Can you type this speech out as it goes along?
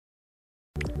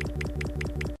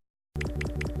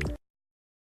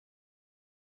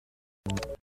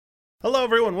Hello,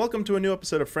 everyone. Welcome to a new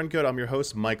episode of Friend Code. I'm your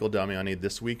host, Michael Damiani.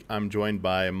 This week, I'm joined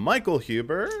by Michael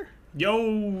Huber.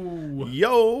 Yo!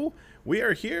 Yo! We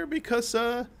are here because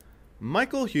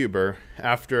Michael Huber,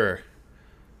 after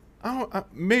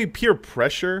maybe peer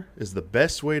pressure is the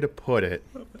best way to put it.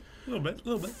 A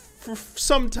little bit. For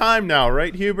some time now,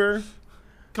 right, Huber?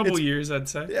 Couple years, I'd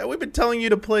say. Yeah, we've been telling you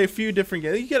to play a few different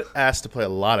games. You get asked to play a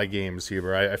lot of games,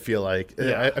 Huber. I feel like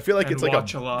Yeah, I feel like and it's like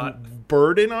watch a lot.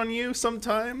 burden on you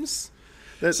sometimes.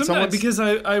 That Sometimes because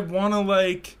I want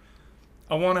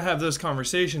to have those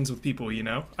conversations with people, you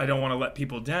know? I don't want to let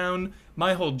people down.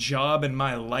 My whole job in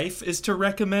my life is to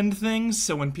recommend things,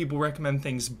 so when people recommend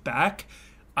things back,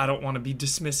 I don't want to be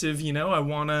dismissive, you know? I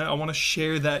want to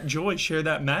share that joy, share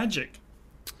that magic.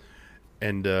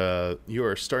 And you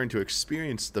are starting to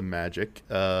experience the magic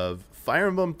of Fire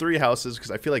Emblem Three Houses, because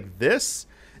I feel like this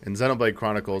and Xenoblade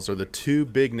Chronicles are the two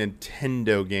big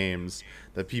Nintendo games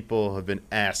that people have been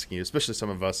asking you, especially some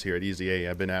of us here at Easy A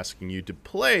have been asking you to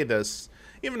play this,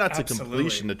 even not to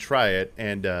completion, to try it.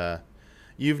 And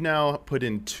you've now put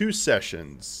in 2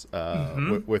 sessions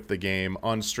with the game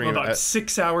on stream. We're about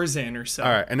 6 hours in or so. All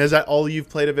right. And is that all you've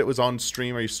played of it was on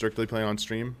stream? Are you strictly playing on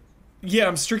stream? Yeah,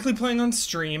 I'm strictly playing on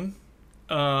stream.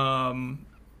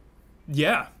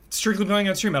 Yeah, strictly playing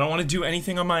on stream. I don't want to do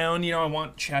anything on my own. You know, I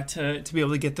want chat to be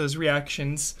able to get those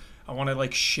reactions. I want to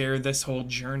like share this whole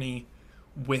journey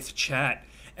with chat.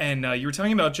 And you were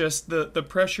talking about just the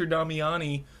pressure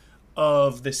Damiani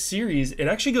of the series. It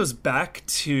actually goes back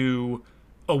to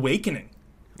Awakening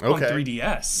on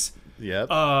 3DS. Yep.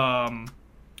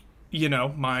 You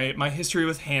know, my history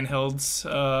with handhelds,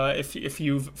 if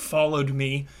you've followed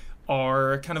me,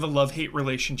 are kind of a love-hate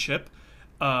relationship.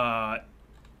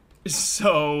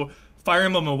 So Fire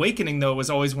Emblem Awakening, though, was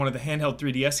always one of the handheld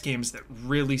 3DS games that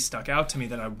really stuck out to me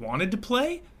that I wanted to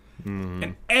play. Mm-hmm.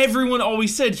 And everyone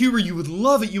always said, Huber, you would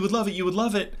love it, you would love it, you would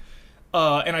love it.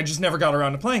 And I just never got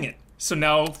around to playing it. So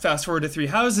now, fast forward to Three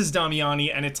Houses,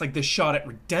 Damiani, and it's like this shot at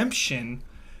redemption.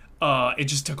 It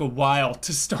just took a while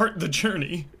to start the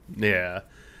journey. Yeah.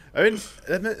 I mean,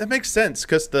 that makes sense,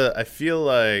 because I feel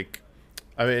like,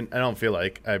 I mean, I don't feel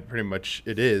like,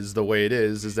 it is the way it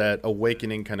is that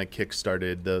Awakening kind of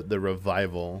kickstarted the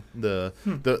revival,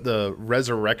 the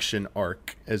resurrection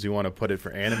arc, as you want to put it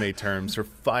for anime terms, for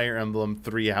Fire Emblem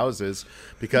Three Houses,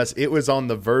 because it was on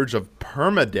the verge of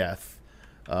permadeath.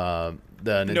 No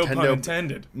pun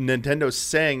intended. Nintendo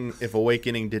saying if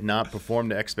Awakening did not perform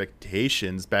to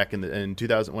expectations back in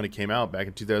 2000 when it came out back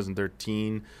in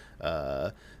 2013,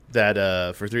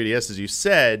 that for 3DS, as you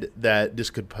said, that this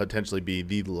could potentially be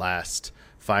the last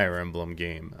Fire Emblem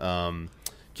game.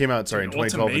 Came out, in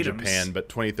 2012 in Japan, but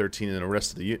 2013 in the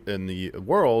rest of the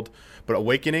world. But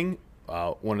Awakening,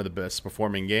 one of the best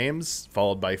performing games,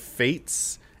 followed by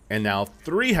Fates, and now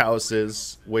Three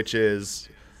Houses, which is...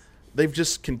 They've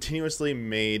just continuously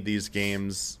made these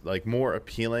games like more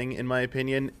appealing, in my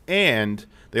opinion. And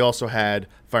they also had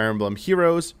Fire Emblem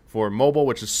Heroes for mobile,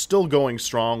 which is still going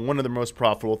strong. One of the most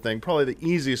profitable thing, probably the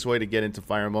easiest way to get into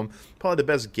Fire Emblem, probably the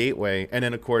best gateway. And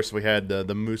then, of course, we had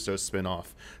the Muso spinoff.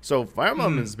 So Fire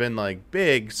Emblem has been like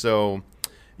big. So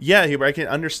yeah, Huber, I can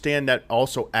understand that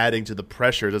also adding to the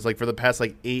pressure. It's like for the past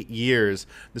like 8 years,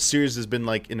 the series has been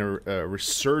like in a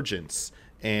resurgence.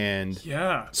 And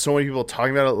so many people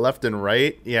talking about it left and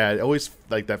right. Yeah, always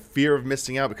like that fear of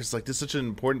missing out, because like this is such an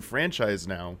important franchise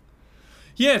now.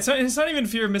 Yeah, it's not even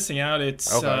fear of missing out. It's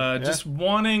just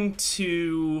wanting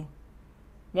to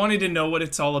know what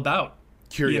it's all about.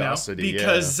 Curiosity, you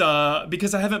know?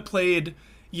 Because I haven't played,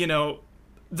 you know,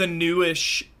 the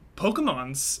newish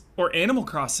Pokemons or Animal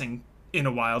Crossing in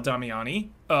a while, Damiani.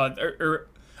 Or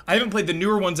I haven't played the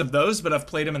newer ones of those, but I've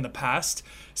played them in the past.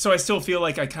 So I still feel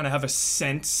like I kind of have a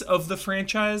sense of the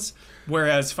franchise,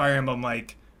 whereas Fire Emblem,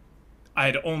 like,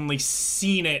 I'd only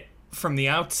seen it from the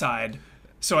outside,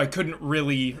 so I couldn't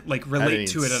really like relate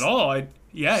to it at all. I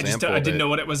didn't know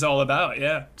what it was all about.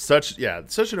 Yeah, such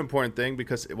an important thing,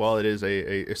 because while it is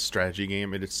a strategy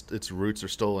game, its roots are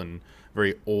still in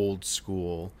very old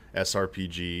school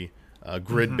SRPG.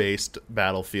 Grid-based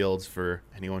battlefields. For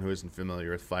anyone who isn't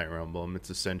familiar with Fire Emblem,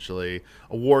 it's essentially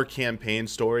a war campaign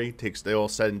story. They all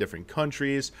set in different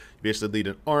countries. You basically lead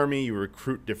an army, you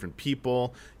recruit different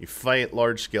people, you fight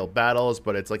large-scale battles,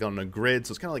 but it's like on a grid,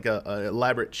 so it's kind of like a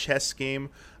elaborate chess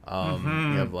game.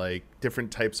 You have like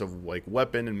different types of like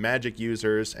weapon and magic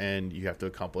users, and you have to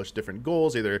accomplish different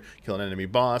goals, either kill an enemy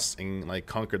boss and like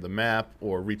conquer the map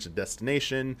or reach a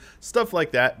destination, stuff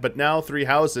like that. But now Three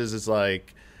Houses is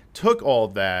like took all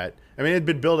that, I mean, it had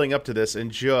been building up to this, and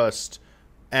just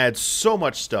adds so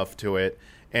much stuff to it.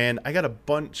 And I got a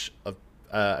bunch of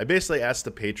I basically asked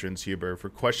the patrons, Huber, for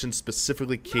questions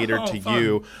specifically catered to fun.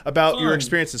 you about your Fun.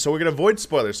 experiences. So we're going to avoid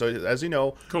spoilers. So as you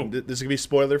know, Cool. this is going to be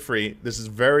spoiler free. This is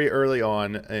very early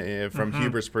on from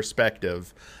Huber's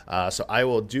perspective. So I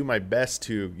will do my best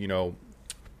to,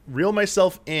 reel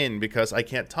myself in because I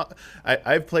can't talk.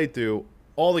 I've played through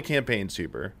all the campaigns,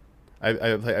 Huber.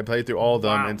 I played through all of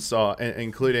them Wow. and saw,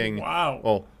 including. Wow.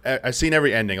 Well, I've seen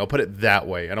every ending. I'll put it that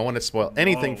way. I don't want to spoil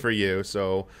anything Whoa. for you.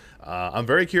 So I'm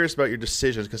very curious about your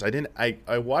decisions because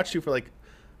I watched you for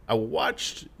I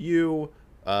watched you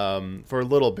for a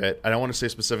little bit. I don't want to say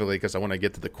specifically because I want to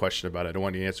get to the question about it. I don't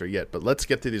want you to answer it yet, but let's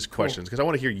get to these questions because I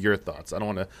want to hear your thoughts. I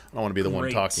don't want to be the one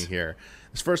Great. talking here.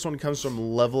 This first one comes from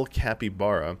Level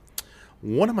Capybara.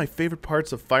 One of my favorite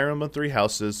parts of Fire Emblem Three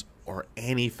Houses, or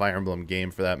any Fire Emblem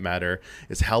game for that matter,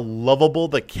 is how lovable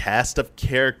the cast of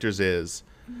characters is.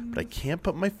 But I can't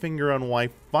put my finger on why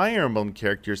Fire Emblem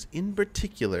characters in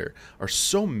particular are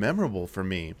so memorable for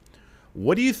me.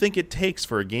 What do you think it takes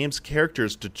for a game's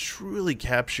characters to truly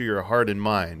capture your heart and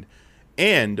mind?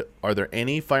 And are there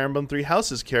any Fire Emblem Three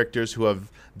Houses characters who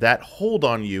have that hold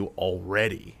on you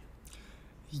already?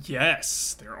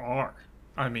 Yes, there are.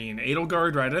 I mean,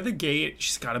 Edelgard right out of the gate.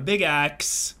 She's got a big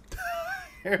axe.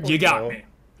 You got me.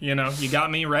 You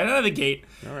got me right out of the gate.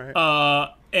 All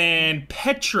right. And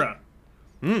Petra.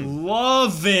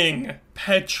 Loving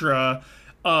Petra.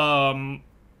 Loving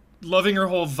her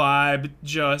whole vibe.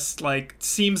 Just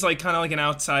seems like kind of like an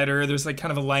outsider. There's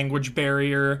kind of a language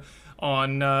barrier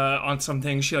on some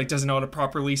things. She doesn't know how to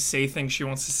properly say things she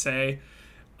wants to say.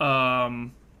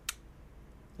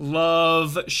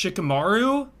 Love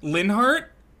Shikamaru, Linhardt.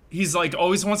 He's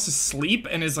always wants to sleep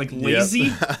and is lazy.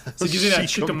 So gives me that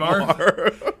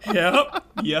Shikamaru. Yep.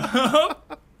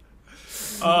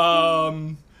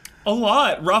 A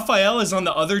lot. Raphael is on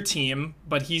the other team,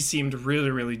 but he seemed really,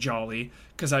 really jolly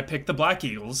because I picked the Black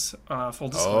Eagles. Full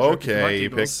disclosure. Okay,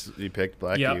 Black you picked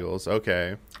Black Yep. Eagles.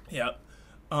 Okay. Yep.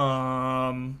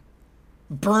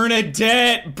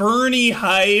 Bernadette, Bernie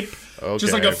hype. Okay.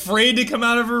 Just afraid to come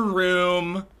out of her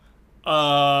room.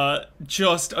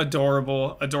 Just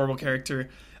adorable character.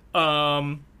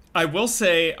 I will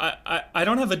say I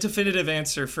don't have a definitive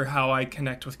answer for how I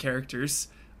connect with characters.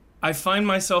 I find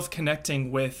myself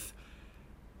connecting with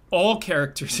all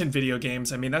characters in video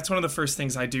games. I mean, that's one of the first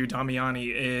things I do,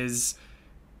 Damiani, is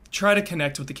try to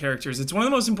connect with the characters. It's one of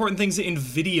the most important things in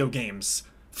video games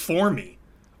for me.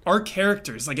 Are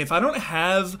characters. If I don't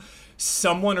have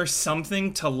someone or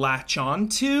something to latch on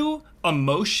to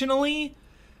emotionally,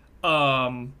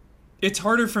 it's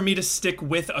harder for me to stick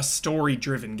with a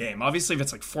story-driven game. Obviously, if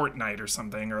it's Fortnite or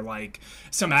something, or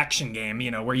some action game,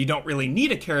 where you don't really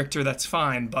need a character, that's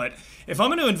fine. But if I'm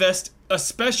going to invest,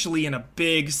 especially in a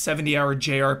big 70-hour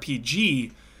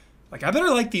JRPG, I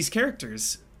better like these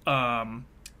characters. And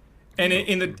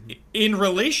in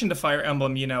relation to Fire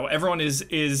Emblem, everyone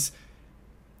is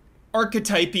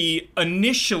archetypey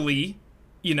initially.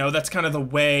 That's kind of the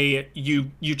way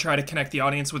you try to connect the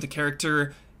audience with the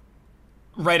character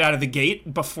right out of the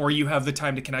gate before you have the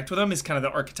time to connect with them, is kind of the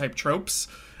archetype tropes.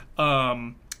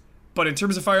 But in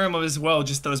terms of Fire Emblem as well,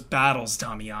 just those battles,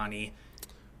 Damiani.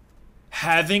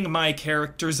 Having my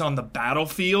characters on the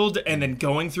battlefield and then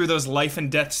going through those life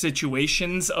and death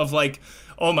situations of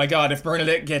oh my god, if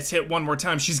Bernadette gets hit one more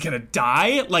time, she's gonna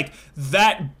die.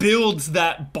 That builds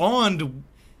that bond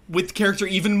with the character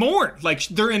even more.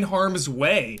 They're in harm's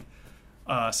way.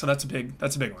 So that's a big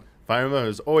one. Fire Emblem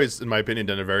has always, in my opinion,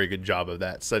 done a very good job of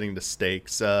that, setting the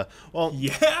stakes. Yeah.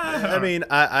 I mean,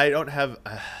 I don't have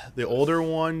the older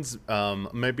ones.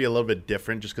 Might be a little bit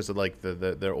different just because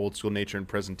of their old school nature and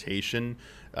presentation.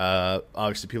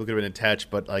 Obviously, people could have been attached,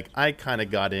 but I kind of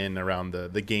got in around the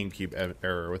GameCube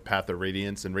era with Path of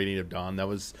Radiance and Radiant of Dawn. That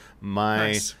was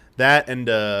Nice. that and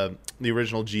the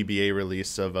original GBA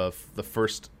release of the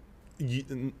first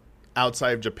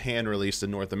outside of Japan released in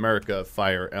North America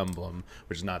Fire Emblem,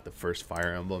 which is not the first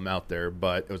Fire Emblem out there,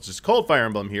 but it was just called Fire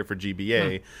Emblem here for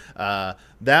GBA.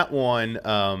 That one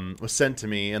was sent to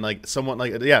me, and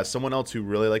someone else who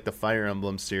really liked the Fire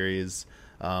Emblem series,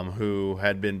 who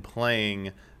had been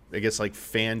playing, I guess,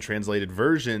 fan translated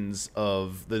versions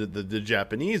of the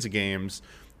Japanese games,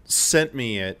 sent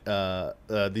me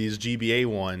these GBA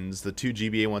ones, the two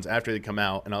GBA ones after they come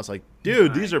out, and I was like,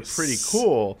 dude, these are pretty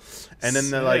cool. And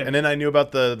then and then I knew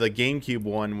about the GameCube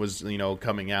one was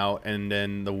coming out, and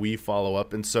then the Wii follow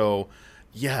up, and so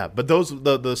yeah. But those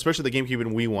especially the GameCube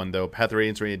and Wii one though, Path of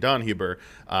Radiance, Radiant Dawn, Huber,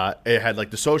 it had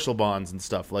the social bonds and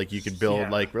stuff, you could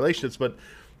build relationships, but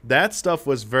that stuff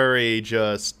was very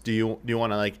just, do you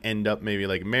want to end up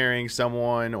maybe marrying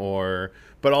someone or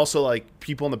but also like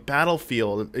people in the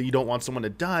battlefield. You don't want someone to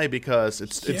die because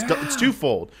it's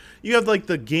twofold. You have like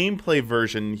the gameplay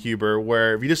version, Huber,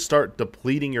 where if you just start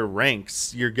depleting your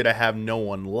ranks, you're gonna have no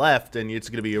one left, and it's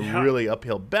gonna be a really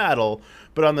uphill battle.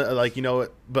 But on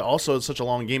the but also it's such a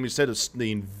long game. You said it's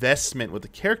the investment with the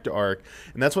character arc,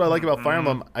 and that's what I like about Fire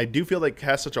Emblem. I do feel like it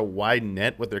has such a wide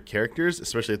net with their characters,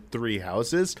 especially at 3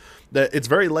 houses, that it's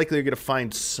very likely you're going to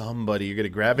find somebody you're going to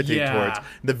gravitate towards. At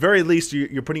the very least,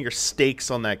 you're putting your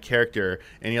stakes on that character,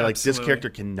 and you're like, this character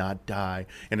cannot die.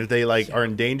 And if they are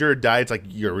in danger or die, it's like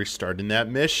you're restarting that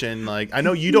mission. Like, I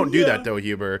know you don't do that though,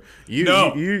 Huber.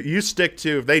 You stick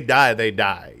to, if they die, they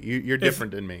die. You're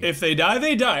different than me. If they die,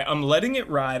 they die. I'm letting it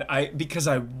ride. Because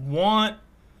I want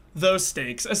those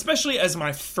stakes, especially as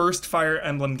my first Fire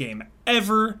Emblem game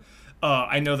ever.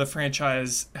 I know the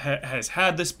franchise has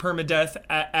had this permadeath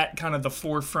at kind of the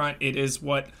forefront. It is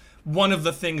one of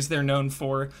the things they're known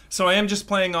for. So I am just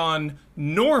playing on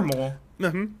normal,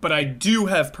 but I do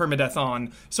have permadeath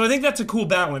on. So I think that's a cool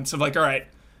balance of like, all right,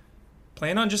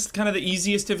 playing on just kind of the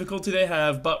easiest difficulty they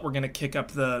have, but we're going to kick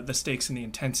up the stakes and the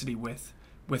intensity with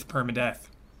permadeath.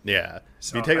 Yeah.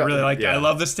 So I really like that. I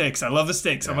love the stakes.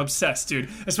 I'm obsessed, dude.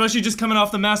 Especially just coming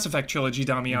off the Mass Effect trilogy,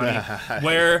 Damiani,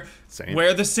 where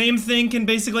the same thing can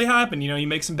basically happen. You know, you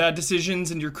make some bad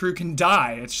decisions and your crew can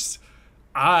die. It's just,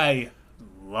 I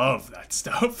love that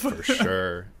stuff. For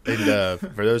sure. And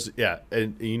for those,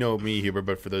 and you know me, Huber,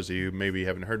 but for those of you who maybe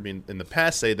haven't heard me in the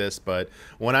past say this, but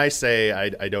when I say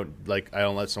I don't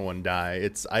let someone die,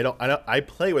 I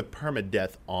play with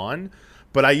permadeath on,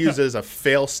 but I use it as a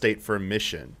fail state for a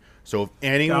mission. So if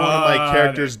any one of my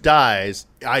characters dies,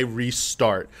 I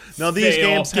restart. Now these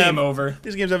games have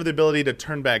the ability to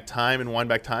turn back time and wind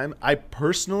back time. I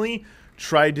personally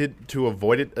tried to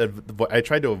avoid it. I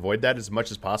tried to avoid that as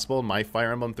much as possible in my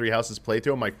Fire Emblem 3 Houses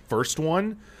playthrough, my first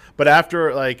one. But after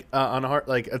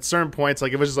at certain points,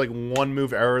 like it was just like one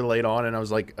move error late on, and I was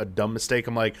like a dumb mistake.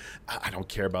 I'm like, I don't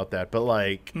care about that, but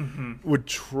would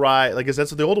try like, 'cause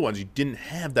that's the older ones. You didn't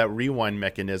have that rewind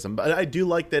mechanism, but I do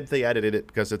like that they added it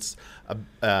because it's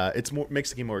makes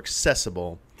the game more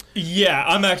accessible. Yeah,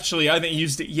 I haven't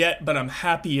used it yet, but I'm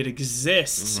happy it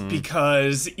exists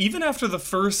because even after the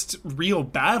first real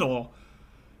battle,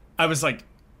 I was like,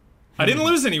 I didn't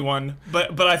lose anyone,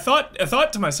 but I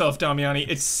thought to myself, Damiani,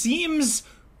 it seems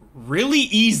really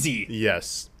easy.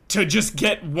 Yes. To just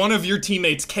get one of your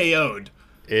teammates KO'd.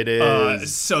 It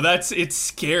is. So it's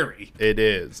scary. It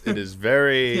is. It is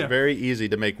very, very easy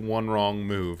to make one wrong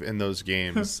move in those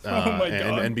games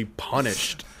and be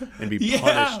punished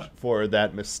punished for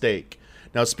that mistake.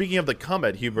 Now, speaking of the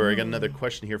combat, Huber, I got another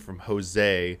question here from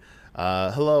Jose.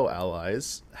 Hello,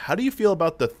 allies. How do you feel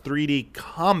about the 3D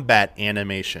combat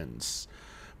animations?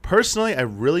 Personally, I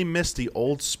really miss the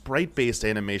old sprite-based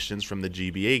animations from the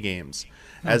GBA games.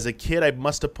 As a kid, I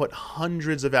must have put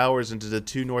hundreds of hours into the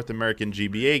 2 North American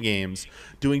GBA games,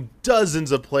 doing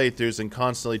dozens of playthroughs and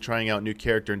constantly trying out new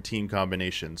character and team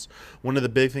combinations. One of the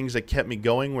big things that kept me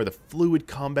going were the fluid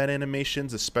combat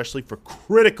animations, especially for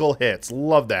critical hits.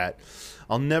 Love that.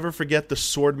 I'll never forget the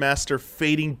Swordmaster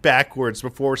fading backwards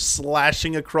before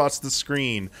slashing across the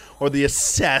screen, or the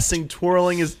assassin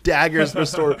twirling his daggers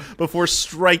before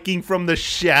striking from the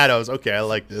shadows. Okay, I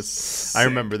like this. Sick. I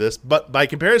remember this. But by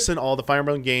comparison, all the Fire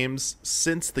Emblem games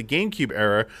since the GameCube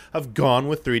era have gone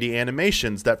with 3D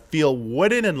animations that feel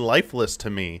wooden and lifeless to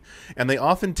me, and they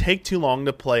often take too long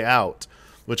to play out,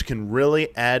 which can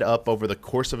really add up over the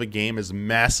course of a game as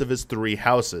massive as 3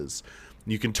 Houses.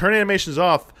 You can turn animations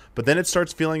off, but then it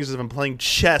starts feeling as if I'm playing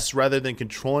chess rather than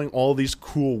controlling all these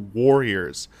cool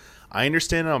warriors. I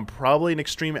understand I'm probably an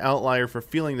extreme outlier for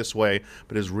feeling this way,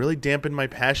 but it has really dampened my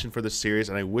passion for the series,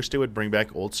 and I wish they would bring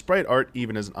back old sprite art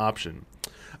even as an option.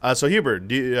 So Hubert,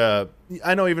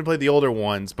 I know you even played the older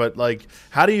ones, but like,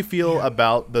 how do you feel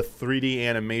about the 3D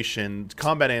animation,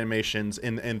 combat animations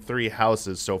in 3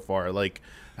 Houses so far? Like,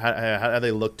 how do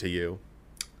they look to you?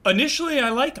 Initially, I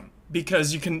like them.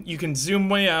 Because you can zoom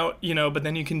way out, but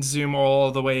then you can zoom all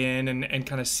the way in and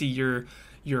kind of see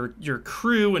your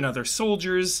crew and other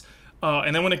soldiers.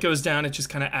 And then when it goes down, it just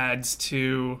kind of adds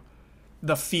to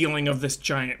the feeling of this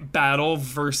giant battle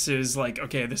versus like,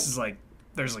 okay, this is like,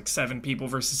 there's like 7 people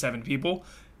versus 7 people.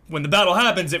 When the battle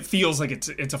happens, it feels like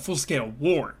it's a full-scale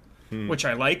war, which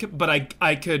I like. But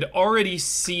I could already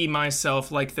see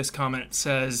myself, like this comment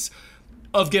says,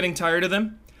 of getting tired of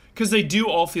them. Because they do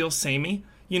all feel samey.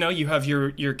 You have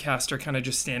your caster kind of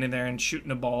just standing there and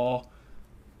shooting a ball.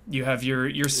 You have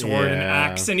your sword and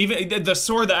axe. And even the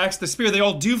sword, the axe, the spear, they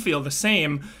all do feel the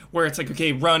same. Where it's like,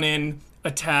 okay, run in,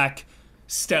 attack,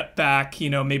 step back.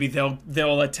 Maybe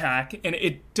they'll attack. And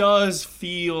it does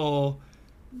feel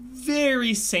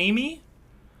very samey.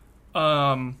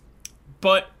 But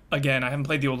again, I haven't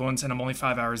played the old ones, and I'm only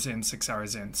 5 hours in, 6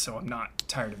 hours in, so I'm not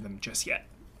tired of them just yet.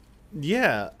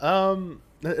 Yeah,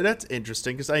 that's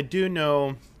interesting because I do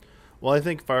know. Well, I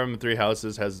think Fire Emblem Three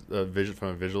Houses has a vision from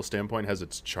a visual standpoint has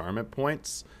its charm at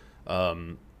points.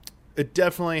 It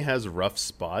definitely has rough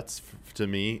spots to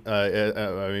me.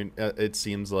 I mean, it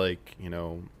seems like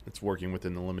it's working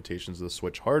within the limitations of the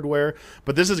Switch hardware,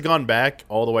 but this has gone back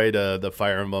all the way to the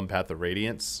Fire Emblem Path of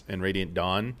Radiance and Radiant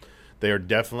Dawn. They are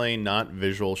definitely not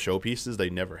visual showpieces. They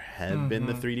never have been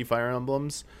the 3D Fire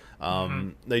Emblems.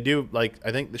 They do, like,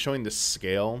 I think showing the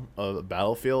scale of the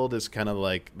battlefield is kind of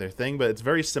like their thing, but it's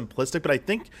very simplistic. But I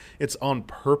think it's on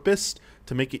purpose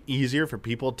to make it easier for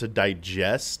people to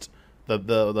digest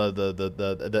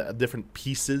the different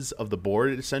pieces of the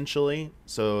board, essentially,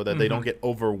 so that they don't get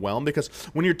overwhelmed. Because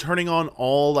when you're turning on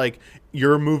all, like,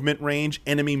 your movement range,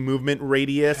 enemy movement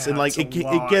radius, and like it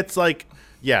gets like,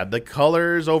 yeah, the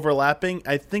colors overlapping,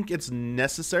 I think it's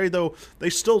necessary, though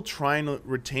they still try and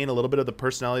retain a little bit of the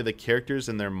personality of the characters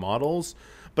and their models.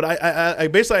 But I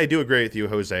basically, I do agree with you,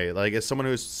 Jose. Like, as someone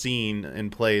who's seen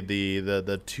and played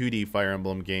the 2D Fire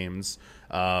Emblem games,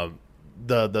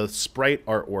 the sprite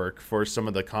artwork for some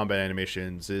of the combat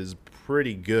animations is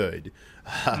pretty good.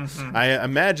 I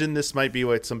imagine this might be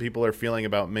what some people are feeling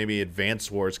about maybe Advance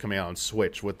Wars coming out on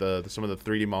Switch with some of the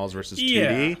 3D models versus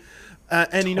 2D.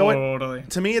 And you know what?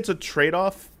 To me, it's a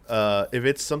trade-off. If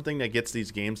it's something that gets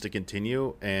these games to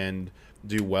continue and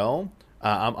do well,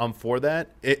 I'm for that.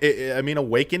 I mean,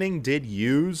 Awakening did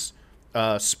use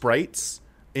sprites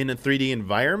in a 3D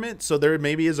environment, so there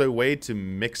maybe is a way to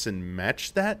mix and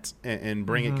match that and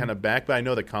bring it kind of back. But I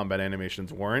know the combat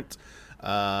animations weren't.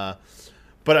 But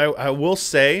I will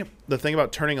say, the thing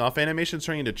about turning off animations,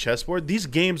 turning into chessboard, these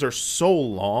games are so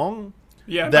long.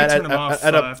 Yeah, I turn them off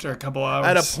after a couple hours.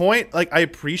 At a point, like, I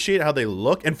appreciate how they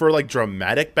look, and for like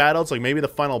dramatic battles, like maybe the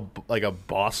final, like a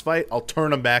boss fight, I'll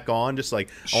turn them back on. Just like,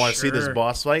 I want to see this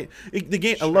boss fight. The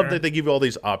game, I love that they give you all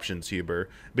these options, Huber,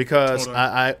 because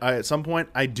I at some point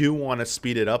I do want to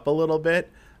speed it up a little bit,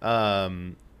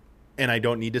 and I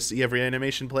don't need to see every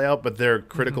animation play out. But there are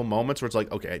critical moments where it's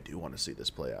like, okay, I do want to see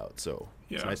this play out. So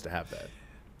it's nice to have that.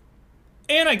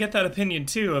 And I get that opinion,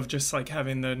 too, of just, like,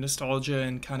 having the nostalgia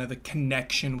and kind of the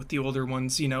connection with the older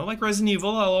ones, Like Resident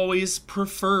Evil, I'll always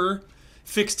prefer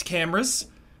fixed cameras,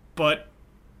 but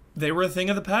they were a thing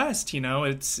of the past,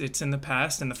 It's in the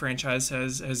past, and the franchise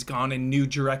has gone in new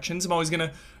directions. I'm always going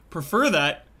to prefer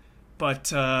that,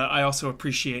 but I also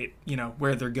appreciate,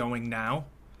 where they're going now.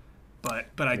 But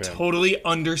I totally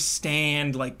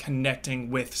understand, like, connecting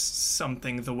with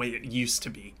something the way it used to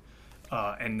be.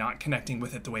 And not connecting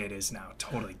with it the way it is now.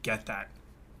 Totally get that.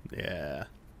 Yeah.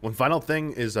 One final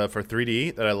thing is for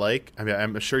 3D that I like. I mean,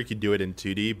 I'm sure you could do it in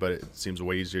 2D, but it seems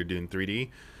way easier doing 3D.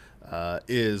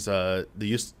 Is the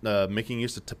use making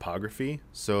use of topography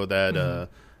so that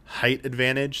height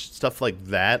advantage, stuff like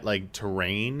that, like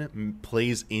terrain,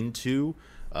 plays into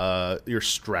your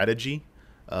strategy,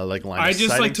 like line of sight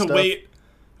and stuff.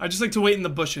 I just like to wait in the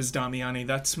bushes, Damiani.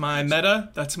 That's my meta.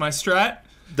 That's my strat.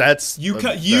 That's you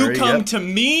come to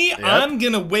me. Yep. I'm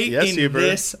gonna wait in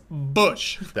this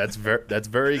bush. That's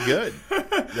very good.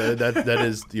 that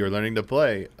is, you're learning to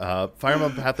play. Fire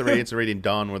Emblem Path of Radiance and Radiant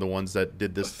Dawn were the ones that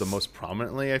did this the most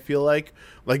prominently. I feel like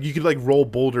you could like roll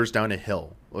boulders down a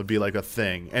hill would be like a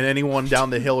thing, and anyone down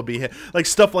the hill would be hit, like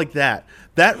stuff like that.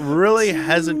 That really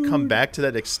hasn't come back to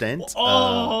that extent.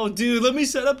 Dude, let me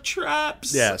set up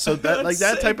traps. Yeah, so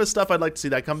that type of stuff, I'd like to see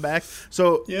that come back.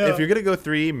 So if you're gonna go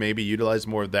 3, maybe utilize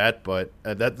more of that. But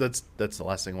that's the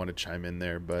last thing I want to chime in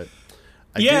there. But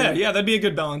that'd be a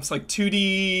good balance. Like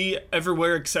 2D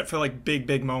everywhere except for like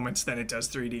big moments. Then it does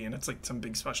 3D, and it's like some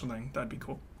big special thing. That'd be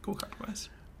cool. Cool compromise.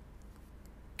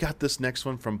 Got this next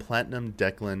one from Platinum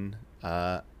Declan.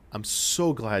 I'm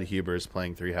so glad Huber is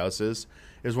playing Three Houses.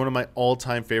 It is one of my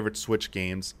all-time favorite Switch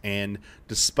games, and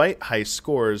despite high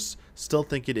scores, still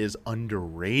think it is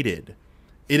underrated.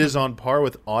 It is on par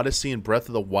with Odyssey and Breath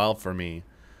of the Wild for me.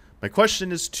 My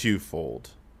question is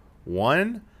twofold.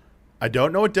 One, I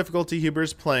don't know what difficulty Huber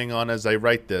is playing on as I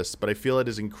write this, but I feel it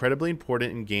is incredibly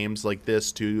important in games like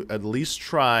this to at least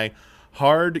try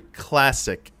Hard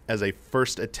Classic as a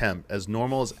first attempt, as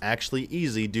normal is actually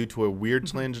easy due to a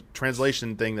weird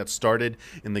translation thing that started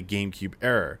in the GameCube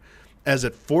era, as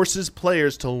it forces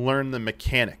players to learn the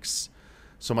mechanics.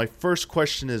 So my first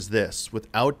question is this: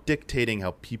 without dictating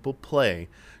how people play,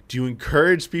 do you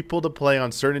encourage people to play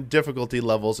on certain difficulty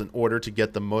levels in order to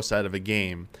get the most out of a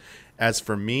game? As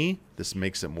for me, this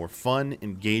makes it more fun,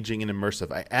 engaging, and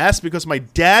immersive. I ask because my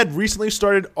dad recently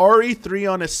started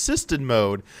RE3 on assisted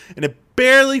mode, and it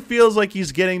barely feels like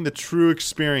he's getting the true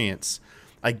experience.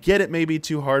 I get it may be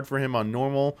too hard for him on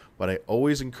normal, but I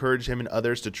always encourage him and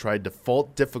others to try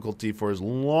default difficulty for as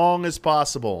long as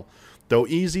possible. Though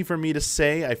easy for me to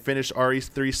say, I finished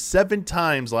RE3 7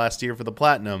 times last year for the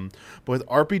Platinum, but with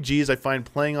RPGs I find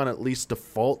playing on at least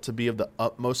default to be of the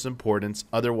utmost importance,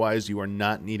 otherwise you are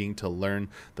not needing to learn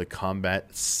the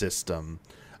combat system.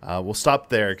 We'll stop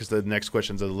there because the next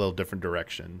question's a little different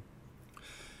direction.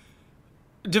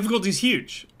 Difficulty's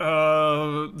huge.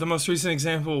 The most recent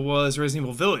example was Resident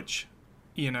Evil Village.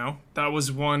 That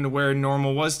was one where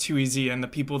normal was too easy, and the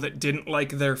people that didn't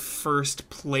like their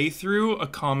first playthrough, a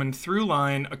common through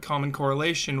line, a common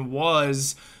correlation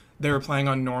was they were playing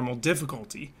on normal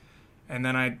difficulty. And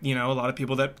then a lot of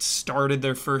people that started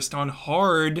their first on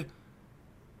hard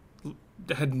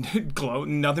had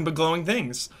nothing but glowing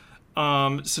things.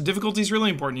 So difficulty is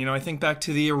really important. I think back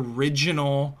to the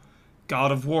original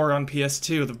God of War on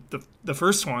PS2, the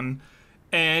first one,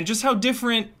 and just how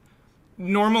different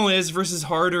normal is versus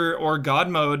harder or God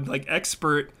mode, like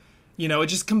expert. It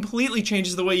just completely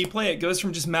changes the way you play. It goes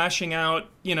from just mashing out,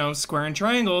 square and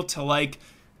triangle to like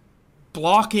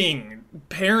blocking,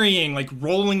 parrying, like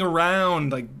rolling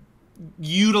around, like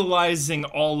utilizing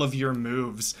all of your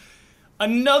moves.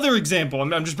 Another example,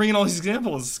 I'm just bringing all these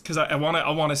examples because I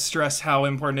want to stress how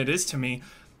important it is to me.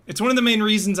 It's one of the main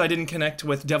reasons I didn't connect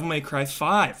with Devil May Cry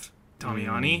 5,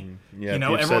 Damiani. Yeah,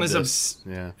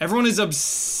 everyone is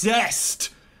obsessed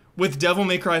with Devil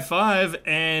May Cry 5,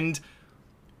 and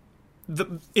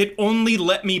it only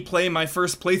let me play my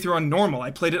first playthrough on normal.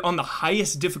 I played it on the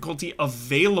highest difficulty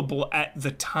available at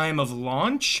the time of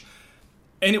launch,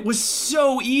 and it was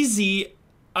so easy.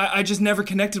 I just never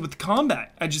connected with the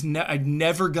combat. I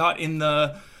never got in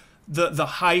the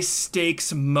high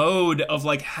stakes mode of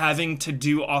like having to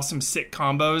do awesome sick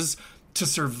combos to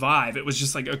survive. It was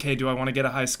just like, okay, do I want to get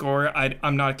a high score?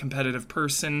 I'm not a competitive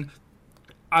person.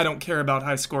 I don't care about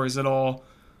high scores at all.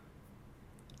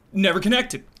 Never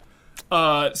connected.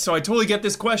 So I totally get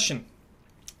this question.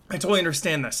 I totally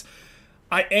understand this.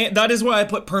 That is why I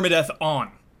put permadeath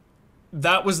on.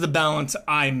 That was the balance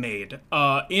I made.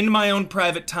 In my own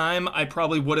private time, I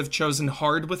probably would have chosen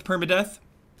hard with permadeath.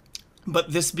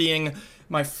 But this being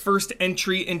my first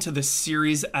entry into the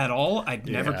series at all, I'd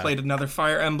never played another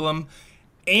Fire Emblem.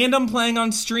 And I'm playing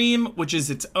on stream, which is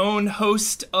its own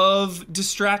host of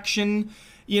distraction,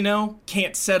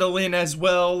 can't settle in as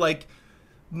well. Like,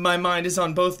 my mind is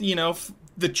on both,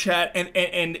 the chat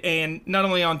and not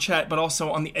only on chat, but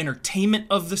also on the entertainment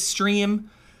of the stream.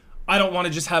 I don't want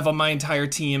to just have my entire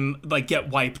team like get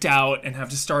wiped out and have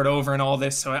to start over and all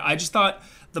this. So I just thought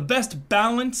the best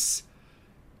balance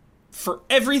for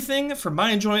everything, for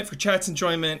my enjoyment, for chat's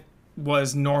enjoyment,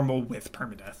 was normal with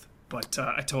permadeath. But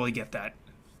I totally get that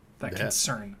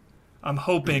concern. I'm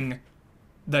hoping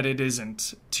that it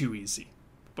isn't too easy,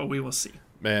 but we will see.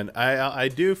 Man, I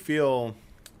do feel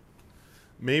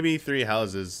maybe Three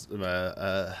Houses.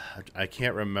 I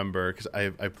can't remember because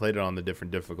I played it on the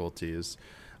different difficulties.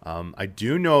 I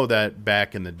do know that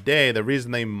back in the day, the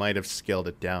reason they might have scaled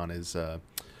it down is the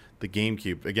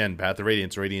GameCube. Again, Path of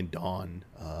Radiance, Radiant Dawn.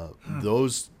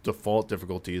 Those default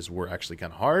difficulties were actually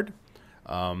kind of hard.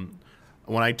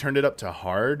 When I turned it up to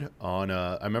hard on,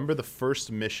 I remember the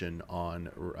first mission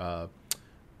on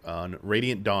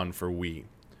Radiant Dawn for Wii.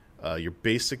 You're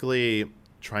basically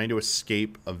trying to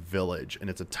escape a village, and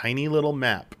it's a tiny little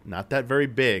map, not that very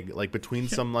big, like between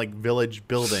some like village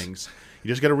buildings. You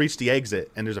just got to reach the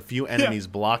exit, and there's a few enemies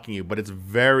blocking you, but it's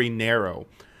very narrow.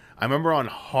 I remember on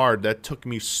hard that took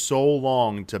me so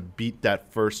long to beat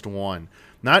that first one.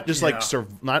 Not just let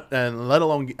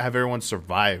alone have everyone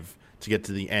survive to get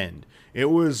to the end. It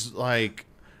was like,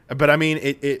 but I mean,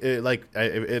 to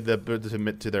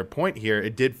their point here,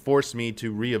 it did force me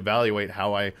to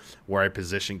reevaluate where I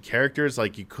position characters.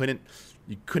 Like you couldn't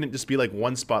just be like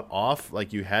one spot off.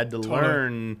 Like you had to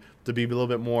learn to be a little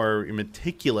bit more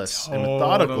meticulous and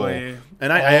methodical.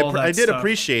 And I did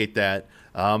appreciate that.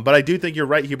 But I do think you're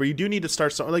right here. But you do need to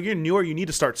start somewhere. Like you're newer, you need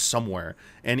to start somewhere.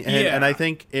 And I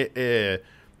think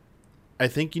I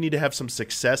think you need to have some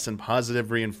success and positive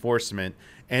reinforcement.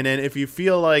 And then if you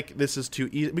feel like this is too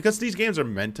easy, because these games are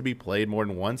meant to be played more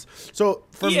than once. So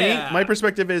for me, my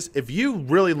perspective is if you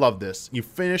really love this, you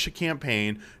finish a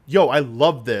campaign, I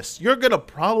love this. You're going to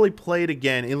probably play it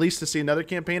again, at least to see another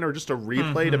campaign or just a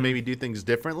replay to maybe do things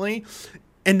differently.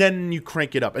 And then you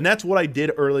crank it up. And that's what I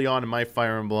did early on in my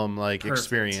Fire Emblem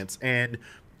experience. And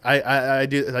I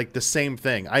do like the same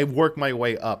thing. I work my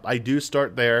way up. I do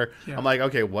start there. Yeah. I'm like,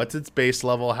 okay, what's its base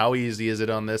level? How easy is it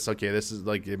on this? Okay, this is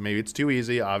like maybe it's too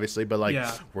easy, obviously, but like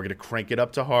we're gonna crank it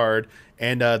up to hard.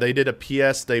 And they did a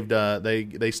PS.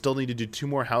 They still need to do 2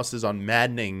 more houses on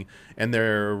Maddening, and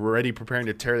they're already preparing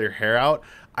to tear their hair out.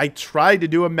 I tried to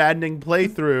do a Maddening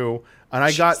playthrough, and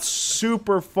I got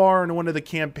super far in one of the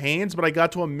campaigns, but I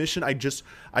got to a mission.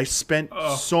 I spent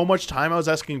so much time. I was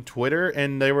asking Twitter,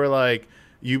 and they were like,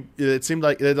 it seemed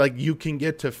like you can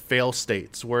get to fail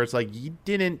states where it's like you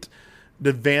didn't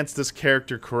advance this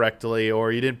character correctly,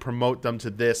 or you didn't promote them to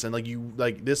this, and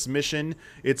like this mission,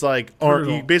 it's like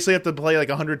you basically have to play like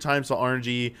 100 times so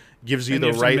RNG gives you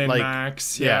the right like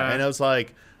max. And I was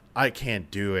like, I can't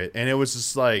do it, and it was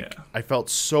just like I felt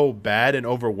so bad and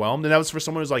overwhelmed, and that was for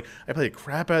someone who's like, I play the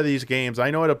crap out of these games, I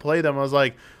know how to play them. I was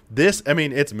like,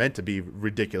 it's meant to be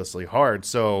ridiculously hard,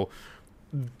 so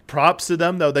props to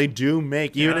them though. They do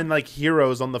make even in like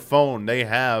Heroes on the phone, they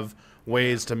have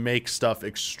ways to make stuff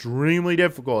extremely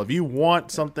difficult. If you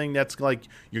want something that's like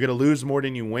you're gonna lose more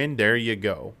than you win, there you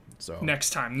go. So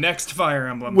next Fire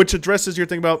Emblem, which addresses your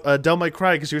thing about Devil May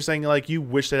Cry, because you're saying like you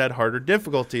wish it had harder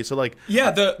difficulty. So like they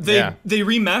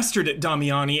remastered it,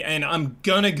 Damiani, and I'm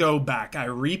gonna go back. I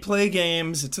replay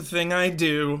games; it's a thing I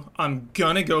do. I'm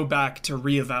gonna go back to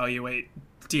reevaluate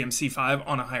DMC5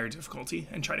 on a higher difficulty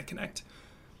and try to connect.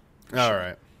 All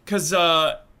right, because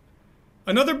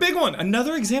another big one,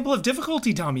 another example of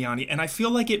difficulty, Damiani, and I feel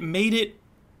like it made it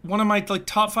one of my like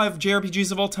top 5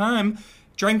 JRPGs of all time.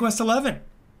 Dragon Quest XI.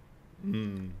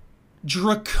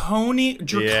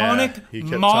 Draconic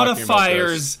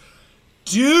modifiers,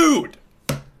 dude.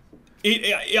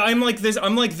 I'm like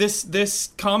this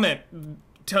comment,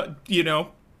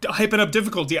 hyping up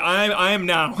difficulty. I am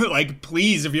now like,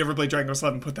 please, if you ever play Dragon Quest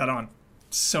XI, put that on.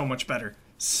 So much better,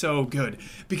 so good,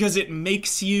 because it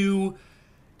makes you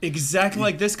exactly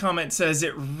like this comment says.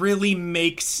 It really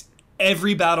makes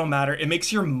every battle matter. It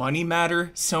makes your money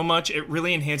matter so much. It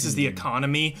really enhances the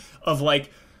economy of like,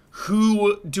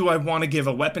 who do I want to give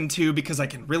a weapon to, because I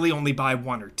can really only buy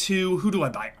 1 or 2. Who do I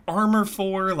buy armor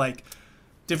for? Like,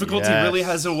 difficulty really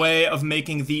has a way of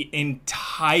making the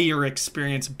entire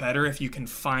experience better if you can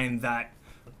find that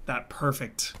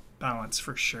perfect balance,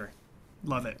 for sure.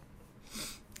 Love it.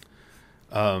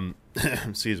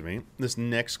 Excuse me. This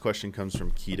next question comes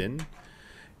from Keaton.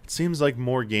 It seems like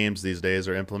more games these days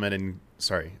are implementing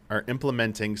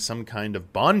some kind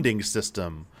of bonding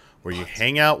system where you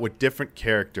hang out with different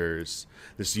characters.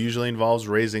 This usually involves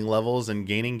raising levels and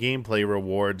gaining gameplay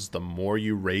rewards the more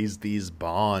you raise these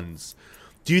bonds.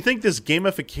 Do you think this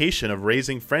gamification of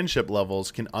raising friendship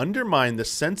levels can undermine the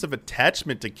sense of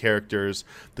attachment to characters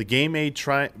the game may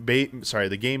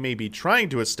be trying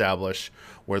to establish,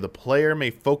 where the player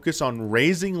may focus on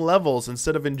raising levels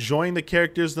instead of enjoying the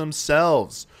characters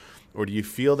themselves? Or do you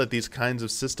feel that these kinds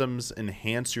of systems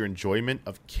enhance your enjoyment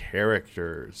of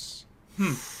characters?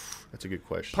 That's a good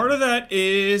question. Part of that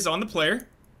is on the player.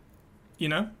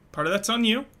 Part of that's on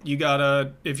you. You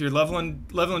gotta, if you're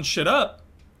leveling shit up,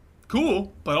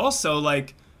 cool, but also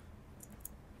like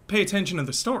pay attention to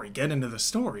the story, get into the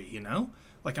story,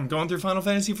 Like I'm going through Final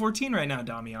Fantasy XIV right now,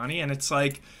 Damiani, and it's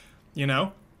like,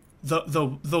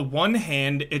 the one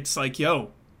hand, it's like,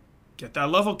 yo, get that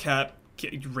level cap,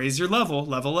 raise your level,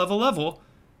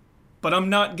 but I'm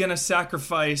not gonna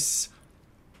sacrifice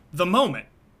the moment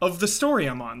of the story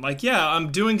I'm on. Like, yeah,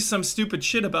 I'm doing some stupid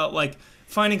shit about like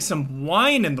finding some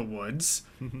wine in the woods,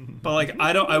 but like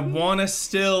I want to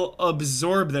still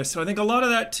absorb this. So I think a lot of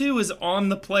that too is on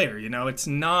the player. It's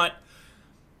not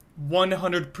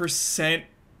 100%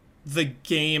 the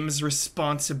game's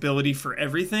responsibility for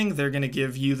everything. They're gonna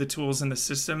give you the tools and the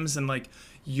systems, and like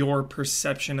your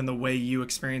perception and the way you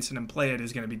experience it and play it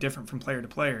is gonna be different from player to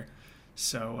player.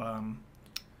 So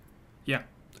yeah.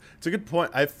 It's a good point.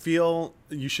 I feel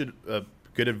you should.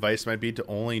 Good advice might be to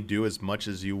only do as much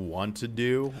as you want to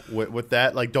do with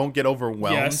that. Like, don't get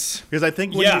overwhelmed. Yes. Because I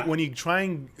think when you try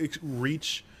and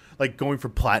reach, like, going for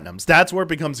platinums, that's where it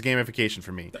becomes gamification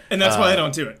for me. And that's why I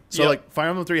don't do it. So, like, Fire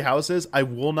Emblem 3 Houses, I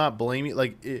will not blame you.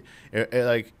 Like,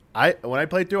 when I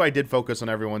played through, I did focus on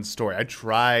everyone's story. I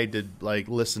tried to like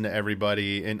listen to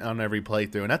everybody and on every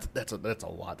playthrough, and that's a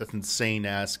lot. That's insane to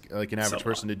ask like an average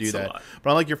person to do that. But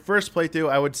on like your first playthrough,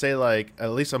 I would say like,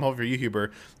 at least I'm hoping for you,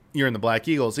 Huber, you're in the Black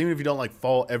Eagles. Even if you don't like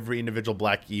follow every individual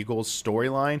Black Eagles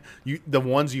storyline, the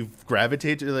ones you've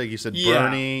gravitated to, like you said,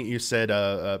 Bernie, you said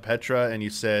Petra, and you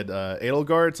said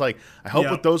Edelgard. It's like I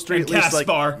hope with those 3 and at least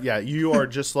Caspar. like you are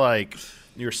just like.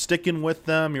 You're sticking with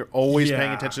them. You're always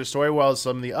paying attention to the story. While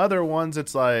some of the other ones,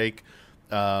 it's like,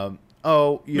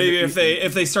 oh, maybe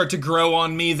if they start to grow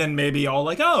on me, then maybe I'll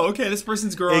like, oh, okay, this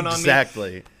person's growing on me.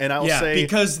 Exactly. And I will say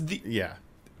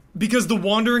because the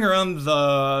wandering around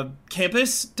the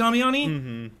campus,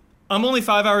 Damiani, I'm only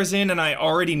 5 hours in and I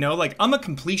already know, like, I'm a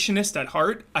completionist at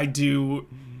heart. I do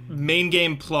main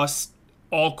game plus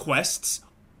all quests,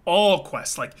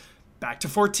 like back to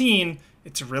 14.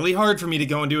 It's really hard for me to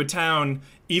go into a town,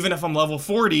 even if I'm level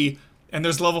 40 and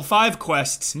there's level 5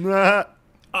 quests. I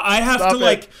have to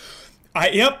like, I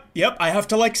have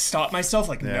to like stop myself.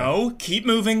 Like, no, keep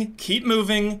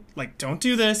moving. Like, don't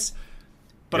do this.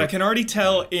 But I can already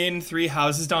tell in Three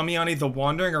Houses, Damiani, the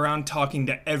wandering around talking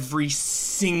to every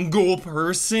single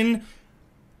person,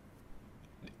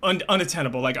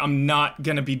 unattainable. Like, I'm not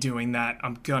gonna be doing that.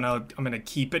 I'm gonna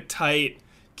keep it tight,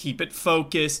 keep it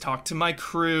focused, talk to my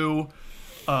crew.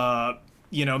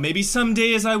 Maybe some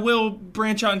days I will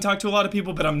branch out and talk to a lot of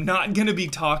people, but I'm not gonna be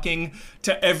talking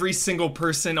to every single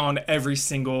person on every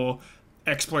single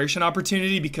exploration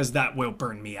opportunity because that will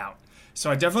burn me out. So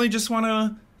I definitely just want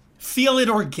to feel it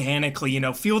organically,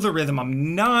 feel the rhythm.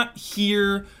 I'm not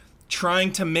here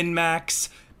trying to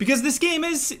min-max, because this game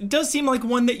does seem like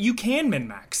one that you can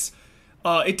min-max.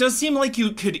 It does seem like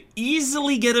you could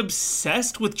easily get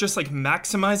obsessed with just like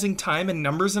maximizing time and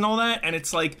numbers and all that, and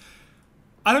it's like,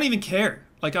 I don't even care.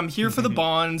 Like, I'm here for the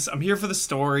bonds, I'm here for the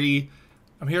story,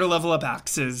 I'm here to level up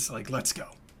axes, like, let's go.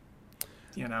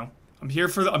 I'm here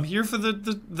for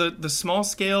the small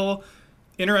scale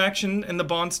interaction and the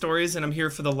bond stories, and I'm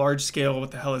here for the large scale what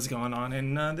the hell is going on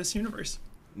in this universe.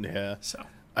 Yeah. So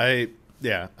I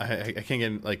can't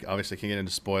get, like, obviously I can't get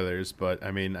into spoilers, but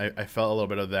I mean I felt a little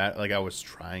bit of that. Like, I was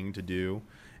trying to do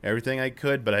everything I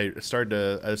could, but I started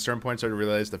to, at a certain point, started to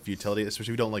realize the futility,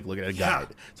 especially if you don't like look at a guide.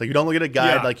 It's like, you don't look at a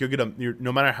guide, like you're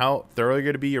no matter how thorough you're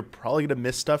gonna be, you're probably gonna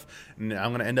miss stuff, and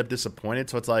I'm gonna end up disappointed.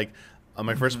 So it's like, on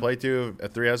my first playthrough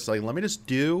at 3 hours, like, let me just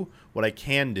do what I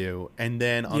can do, and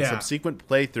then on subsequent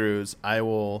playthroughs, I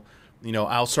will,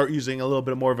 I'll start using a little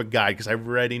bit more of a guide, because I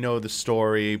already know the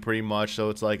story pretty much. So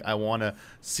it's like, I want to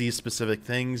see specific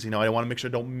things. I want to make sure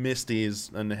I don't miss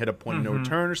these and hit a point of no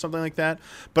return or something like that.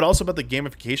 But also about the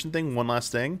gamification thing, one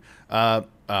last thing.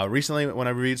 Recently, when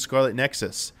I read Scarlet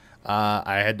Nexus,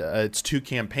 I had it's 2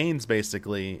 campaigns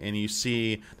basically, and you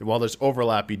see while there's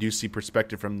overlap, you do see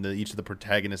perspective from each of the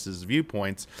protagonists'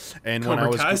 viewpoints. And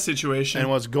Cobra Kai situation, and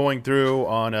was going through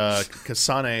on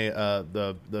Kasane,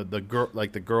 the girl,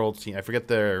 like the girl team, I forget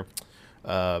their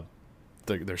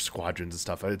squadrons and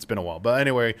stuff. It's been a while, but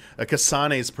anyway,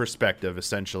 Kasane's perspective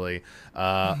essentially.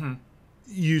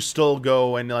 You still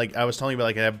go and, like I was telling you,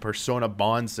 like, I have Persona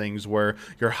Bonds things where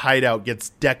your hideout gets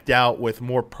decked out with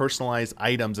more personalized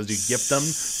items as you gift them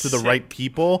to the right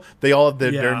people. They all have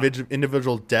their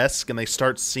individual desk, and they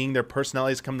start seeing their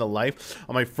personalities come to life.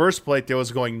 On my first playthrough, I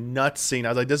was going nuts seeing. I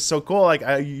was like, "This is so cool! Like,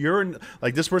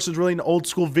 this person's really into old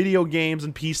school video games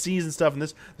and PCs and stuff, and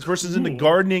this person's into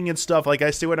gardening and stuff. Like,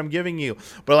 I see what I'm giving you."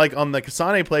 But like on the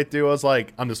Kasane playthrough, I was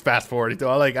like, I'm just fast forwarding.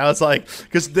 I was like,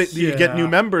 because you get new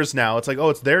members now. It's like, oh,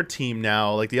 it's their team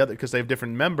now, like the other, because they have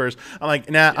different members. I'm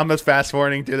like, nah, I'm just fast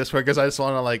forwarding through this because I just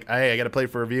want to, like, hey, I got to play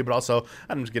for review, but also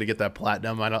I'm just gonna get that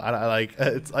platinum. I like,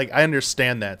 it's like, I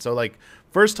understand that. So like,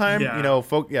 first time,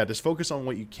 just focus on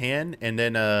what you can, and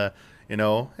then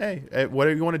hey,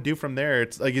 whatever you want to do from there.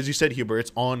 It's like, as you said, Huber,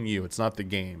 it's on you. It's not the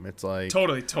game. It's like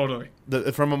totally.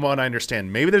 From what I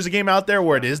understand, maybe there's a game out there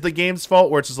where it is the game's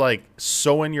fault, where it's just like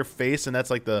so in your face, and that's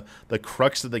like the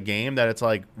crux of the game, that it's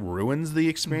like ruins the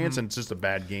experience, and it's just a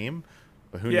bad game.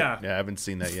 But who knows? Yeah, I haven't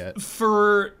seen that yet.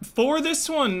 For this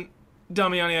one,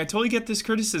 Damiani, I totally get this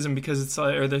criticism, because it's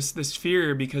like, or this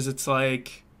fear, because it's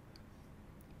like,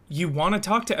 you want to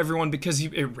talk to everyone because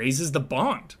it raises the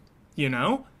bond,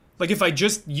 Like, if I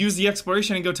just use the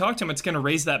exploration and go talk to him, it's going to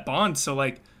raise that bond. So,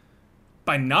 like,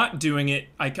 by not doing it,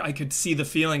 I could see the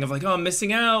feeling of, like, oh, I'm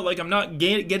missing out. Like, I'm not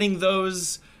getting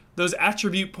those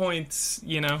attribute points,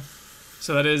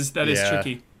 So that is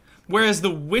tricky. Whereas The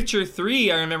Witcher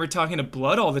 3, I remember talking to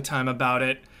Blood all the time about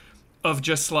it, of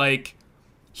just, like,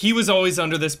 he was always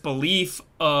under this belief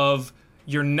of,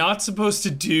 you're not supposed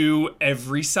to do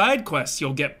every side quest.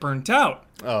 You'll get burnt out.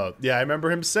 Oh, yeah, I remember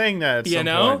him saying that at some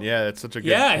point. Yeah, that's such a good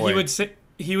point. Yeah,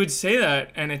 he would say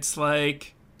that, and it's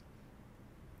like,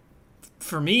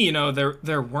 for me,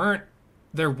 there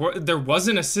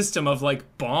wasn't a system of,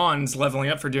 like, bonds leveling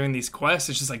up for doing these quests.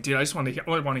 It's just like, dude, I just want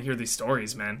to hear these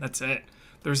stories, man. That's it.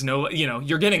 There's no,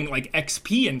 you're getting, like,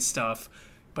 XP and stuff,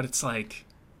 but it's like,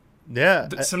 Yeah.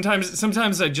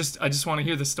 Sometimes I just want to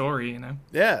hear the story, you know.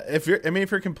 Yeah, if you're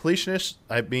completionist,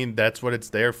 I mean that's what it's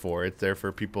there for. It's there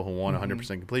for people who want 100%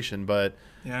 completion. But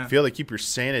Yeah. if you have to keep your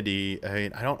sanity, I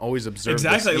mean, I don't always observe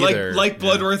Exactly. this either. Like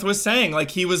Bloodworth was saying.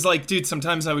 Like he was like, dude,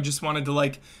 sometimes I would just wanted to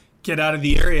like get out of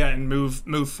the area and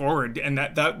move forward. And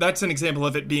that's an example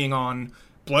of it being on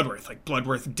Bloodworth, like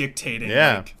Bloodworth dictating.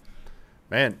 Yeah. Like,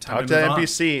 Man, talk to that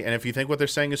NPC, and if you think what they're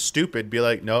saying is stupid, be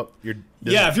like, nope, you're.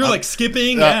 If you're like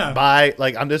skipping, bye.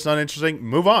 Like I'm just uninteresting.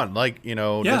 Move on. Like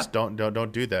just don't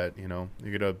do that. You're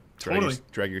gonna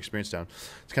drag your experience down.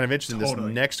 It's kind of interesting. Totally.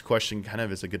 This next question kind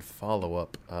of is a good follow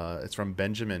up. It's from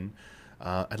Benjamin.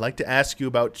 I'd like to ask you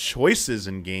about choices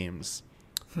in games.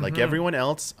 Like everyone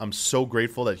else, I'm so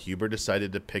grateful that Huber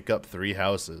decided to pick up 3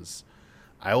 houses.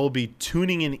 I will be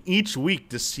tuning in each week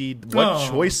to see what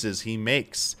choices he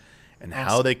makes and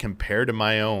how they compare to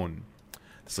my own.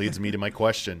 This leads me to my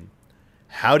question.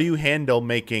 How do you handle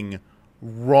making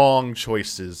wrong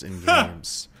choices in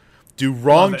games? Do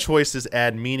wrong choices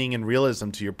add meaning and realism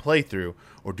to your playthrough,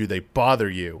 or do they bother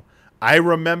you? I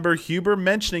remember Huber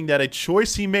mentioning that a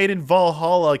choice he made in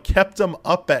Valhalla kept him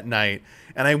up at night,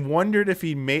 and I wondered if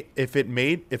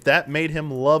that made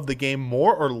him love the game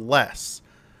more or less.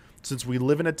 Since we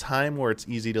live in a time where it's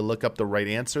easy to look up the right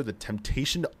answer, the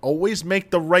temptation to always make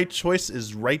the right choice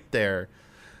is right there.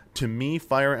 To me,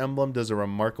 Fire Emblem does a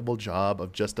remarkable job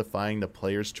of justifying the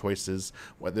player's choices,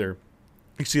 whether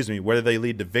they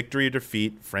lead to victory or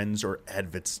defeat, friends or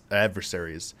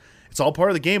adversaries. It's all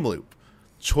part of the game loop.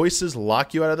 Choices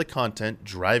lock you out of the content,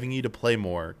 driving you to play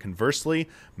more. Conversely,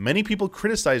 many people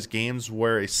criticize games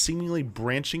where a seemingly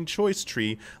branching choice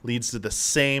tree leads to the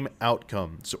same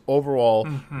outcome. So overall,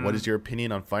 what is your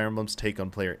opinion on Fire Emblem's take on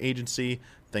player agency?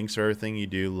 Thanks for everything you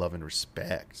do. Love and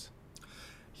respect.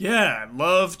 Yeah,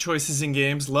 love choices in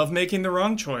games. Love making the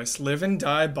wrong choice. Live and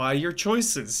die by your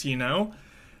choices,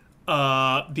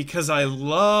 because I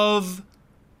love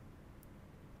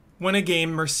when a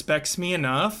game respects me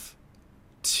enough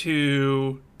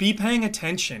to be paying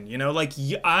attention, like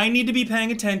I need to be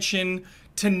paying attention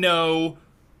to know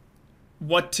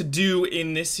what to do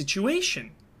in this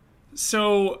situation.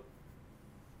 So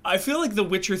I feel like The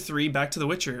Witcher 3, Back to the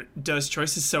Witcher, does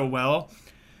choices so well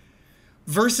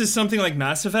versus something like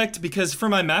Mass Effect, because for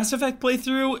my Mass Effect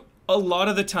playthrough, a lot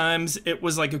of the times it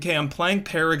was like, okay, I'm playing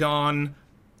Paragon.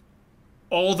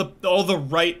 All the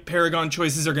right Paragon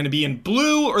choices are going to be in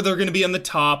blue or they're going to be on the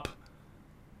top.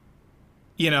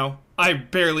 I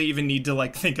barely even need to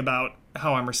like think about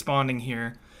how I'm responding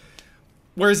here.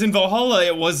 Whereas in Valhalla,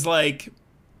 it was like,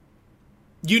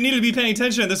 you need to be paying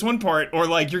attention to this one part, or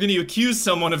like you're going to accuse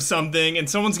someone of something and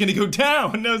someone's going to go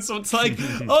down. No, so it's like,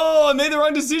 oh, I made the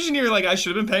wrong decision here. Like I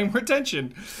should have been paying more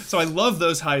attention. So I love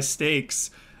those high stakes.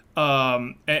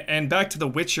 And back to The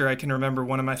Witcher, I can remember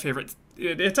one of my favorites.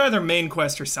 It's either main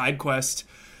quest or side quest.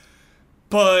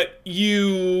 But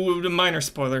minor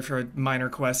spoiler for a minor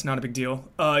quest, not a big deal.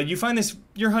 You find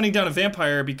you're hunting down a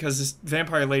vampire because this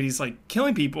vampire lady's like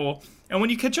killing people. And when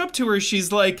you catch up to her,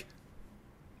 she's like,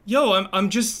 yo, I'm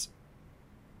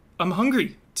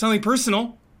hungry. It's nothing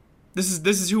personal. This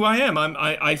is who I am.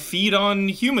 I feed on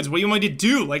humans. What do you want me to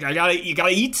do? Like, you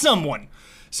gotta eat someone.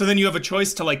 So then you have a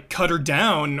choice to like cut her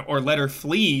down or let her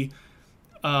flee.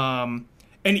 And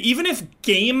even if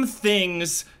game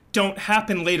things don't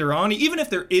happen later on, even if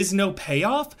there is no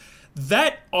payoff,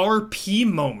 that RP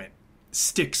moment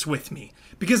sticks with me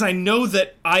because I know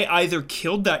that I either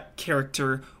killed that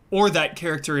character or that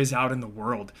character is out in the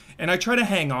world. And I try to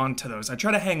hang on to those. I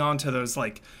try to hang on to those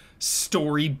like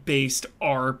story-based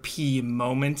RP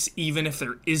moments, even if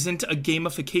there isn't a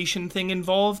gamification thing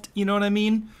involved. You know what I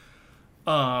mean?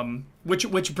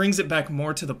 Which brings it back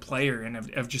more to the player and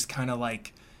of just kind of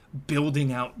like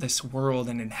building out this world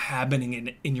and inhabiting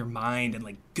it in your mind and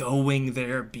like going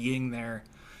there, being there.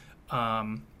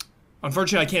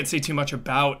 Unfortunately, I can't say too much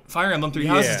about Fire Emblem Three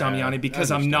Houses, Damiani, because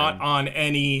I'm not on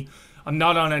any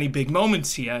big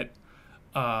moments yet.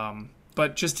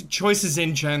 But just choices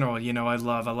in general, I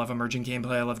love emerging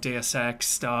gameplay. I love Deus Ex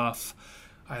stuff.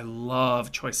 I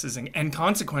love choices and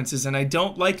consequences, and I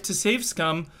don't like to save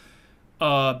scum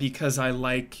because I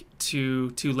like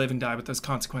to live and die with those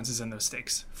consequences and those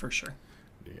stakes, for sure.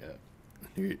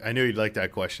 Yeah. I knew you'd like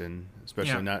that question,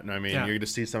 especially you're going to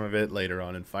see some of it later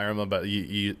on in Fire Emblem, but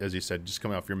you as you said, just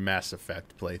coming off your Mass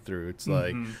Effect playthrough, it's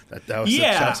like that was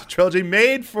a trilogy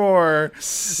made for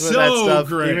so that stuff,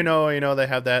 great. Even though they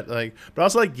have that, like, but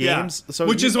also like games. Yeah. So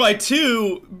which is why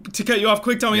 2, to cut you off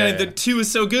quick, Tommy, the 2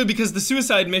 is so good because the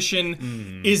suicide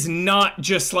mission is not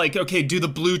just like, okay, do the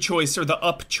blue choice or the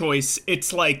up choice.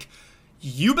 It's like,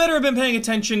 you better have been paying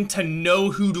attention to know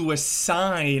who to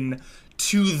assign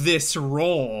to this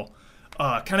role.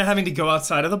 Kind of having to go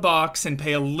outside of the box and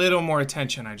pay a little more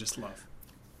attention. I just love.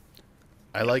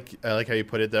 I like how you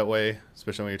put it that way,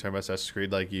 especially when you're talking about Assassin's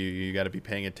Creed. Like you got to be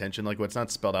paying attention, like what's not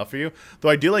spelled out for you. Though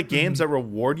I do like games that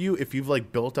reward you if you've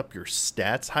like built up your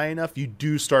stats high enough. You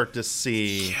do start to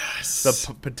see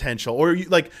the potential, or you,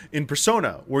 like in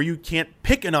Persona, where you can't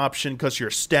pick an option because your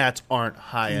stats aren't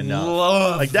high enough.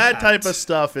 Love like that type of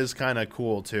stuff is kind of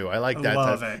cool too. I like that.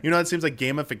 Love type. it. You know, it seems like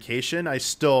gamification. I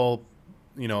still,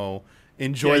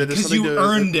 enjoy that. Because you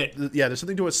earned it. Yeah, there's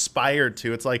something to aspire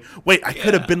to. It's like, wait, I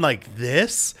could have been like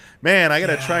this? Man, I got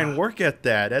to try and work at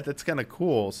that. That's kind of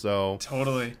cool. So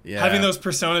totally. Yeah. Having those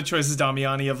Persona choices,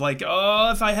 Damiani, of like,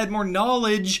 oh, if I had more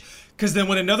knowledge, because then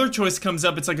when another choice comes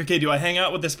up, it's like, okay, do I hang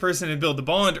out with this person and build the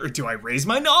bond, or do I raise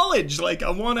my knowledge? Like,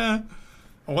 I want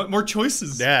more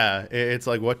choices. Yeah, it's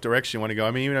like what direction you want to go.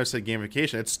 I mean, even though I said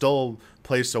gamification, it still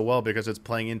plays so well because it's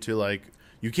playing into like,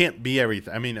 you can't be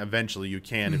everything. I mean, eventually you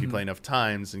can if you play enough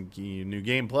times and New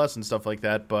Game Plus and stuff like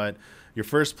that. But your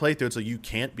first playthrough, it's like you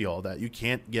can't be all that. You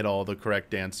can't get all the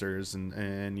correct answers,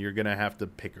 and you're gonna have to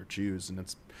pick or choose. And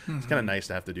it's kind of nice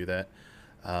to have to do that.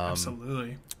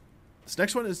 Absolutely. This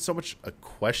next one is so much a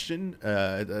question.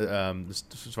 This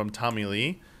is from Tommy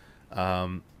Lee.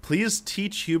 Please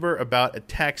teach Huber about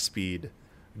attack speed.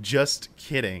 Just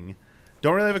kidding.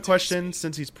 Don't really have a question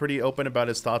since he's pretty open about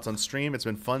his thoughts on stream. It's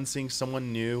been fun seeing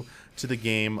someone new to the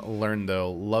game learn,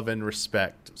 though. Love and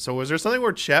respect. So was there something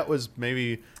where chat was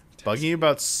maybe bugging you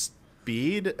about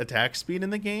attack speed in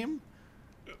the game?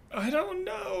 I don't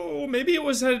know. Maybe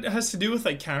it has to do with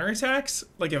like counterattacks.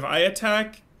 Like if I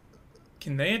attack,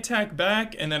 can they attack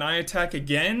back and then I attack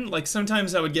again? Like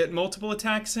sometimes I would get multiple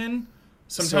attacks in.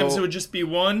 Sometimes it would just be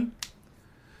one.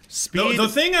 Speed. The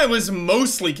thing I was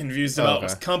mostly confused about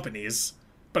was companies,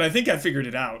 but I think I figured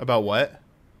it out. About what?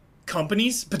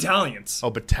 Companies? Battalions. Oh,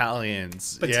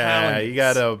 battalions. Yeah, you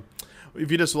gotta. If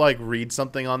you just like read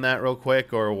something on that real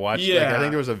quick or watch, like, I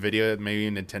think there was a video that maybe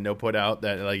Nintendo put out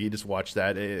that like you just watch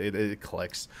that, it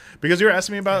clicks. Because you were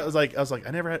asking me about, I was like,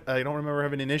 I don't remember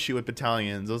having an issue with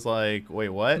battalions. I was like, wait,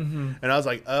 what? And I was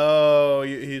like, oh,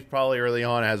 he's probably early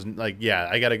on has like,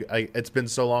 it's been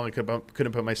so long I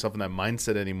couldn't put myself in that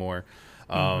mindset anymore.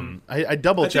 I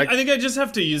double checked. I think I just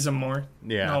have to use them more.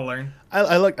 Yeah, and I'll learn.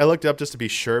 I looked it up just to be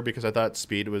sure because I thought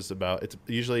speed was about. It's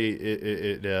usually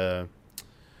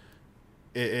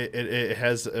it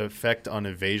has an effect on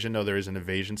evasion, though there is an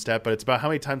evasion stat, but it's about how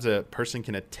many times a person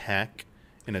can attack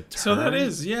in a turn. So that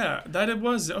is, that it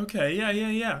was. Okay,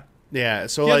 yeah. Yeah,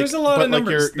 so like, there's a lot of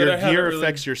numbers your that gear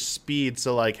affects your speed,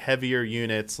 so like heavier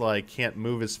units like can't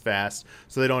move as fast,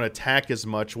 so they don't attack as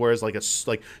much. Whereas so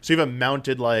you have a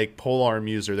mounted like polearm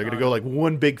user, they're gonna go like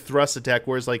one big thrust attack.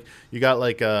 Whereas like you got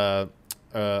like a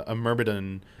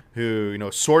Myrmidon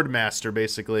who sword master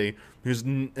basically, who's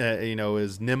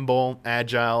is nimble,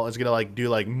 agile, is gonna like do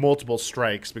like multiple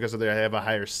strikes because they have a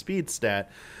higher speed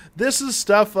stat. This is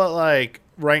stuff that like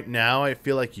right now I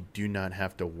feel like you do not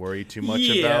have to worry too much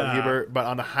about, Hubert. But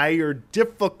on higher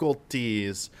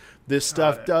difficulties, this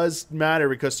stuff does matter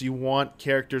because you want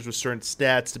characters with certain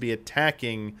stats to be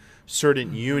attacking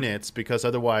certain units, because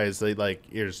otherwise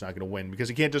you're just not gonna win, because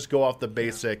you can't just go off the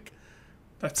basic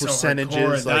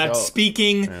percentages. So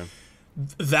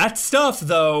that stuff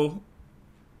though.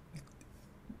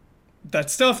 That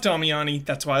stuff, Damiani,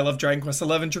 that's why I love Dragon Quest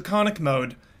XI Draconic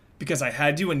mode, because I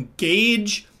had to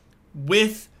engage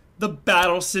with the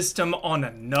battle system on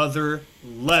another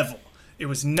level. It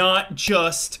was not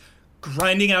just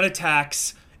grinding out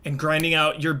attacks and grinding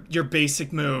out your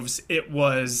basic moves. It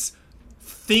was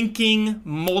thinking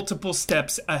multiple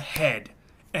steps ahead,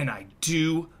 and I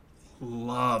do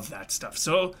love that stuff.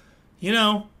 So,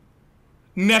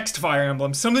 next Fire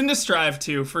Emblem, something to strive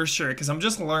to for sure, because I'm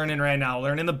just learning right now,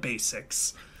 learning the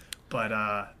basics. But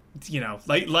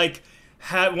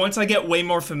once I get way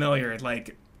more familiar,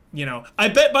 I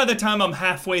bet by the time I'm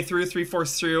halfway through,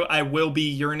 3/4 through, I will be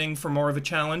yearning for more of a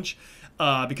challenge,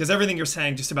 because everything you're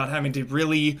saying just about having to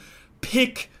really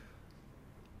pick,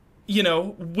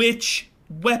 which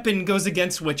weapon goes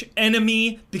against which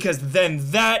enemy, because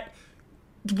then that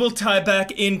will tie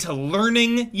back into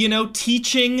learning,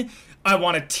 teaching. I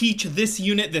want to teach this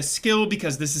unit this skill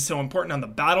because this is so important on the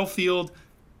battlefield.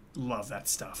 Love that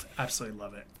stuff. Absolutely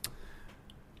love it.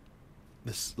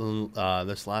 This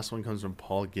last one comes from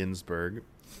Paul Ginsberg.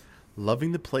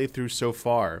 Loving the playthrough so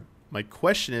far. My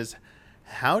question is,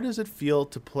 how does it feel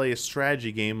to play a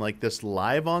strategy game like this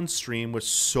live on stream with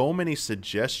so many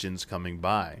suggestions coming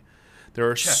by? There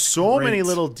are Chat's so many great.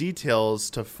 little details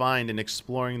to find in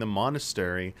exploring the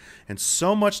monastery, and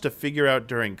so much to figure out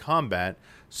during combat.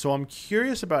 So I'm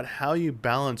curious about how you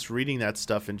balance reading that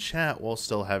stuff in chat while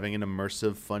still having an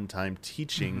immersive, fun time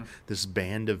teaching this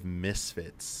band of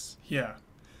misfits. Yeah.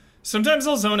 Sometimes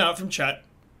I'll zone out from chat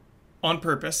on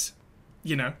purpose.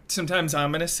 Sometimes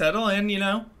I'm going to settle in,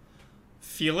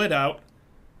 feel it out.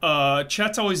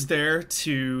 Chat's always there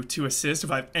to assist.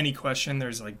 If I have any question,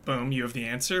 there's like, boom, you have the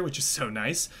answer, which is so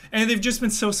nice. And they've just been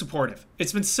so supportive.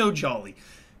 It's been so jolly.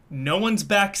 No one's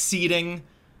backseating.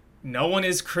 No one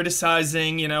is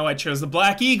criticizing. I chose the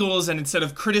Black Eagles, and instead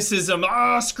of criticism,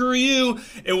 screw you,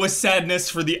 it was sadness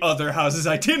for the other houses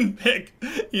I didn't pick,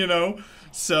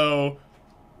 So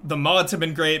the mods have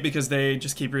been great because they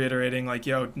just keep reiterating, like,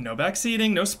 yo, no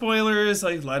backseating, no spoilers,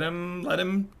 like, let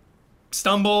him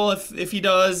stumble if he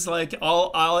does. Like,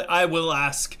 I will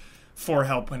ask for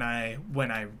help when I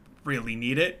really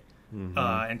need it.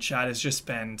 And chat has just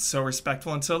been so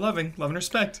respectful and so loving. Love and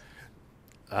respect.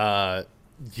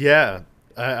 Yeah,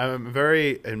 I'm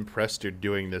very impressed you're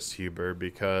doing this, Huber,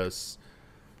 because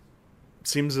it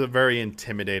seems very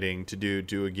intimidating to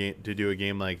do a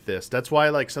game like this. That's why,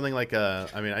 like, something like I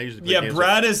usually play games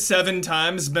Brad has 7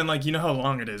 times been like, you know how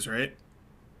long it is, right?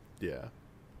 Yeah.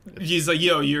 He's like,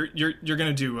 yo, you're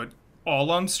gonna do it all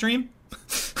on stream?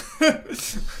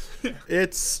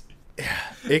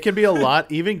 It can be a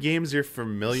lot. Even games you're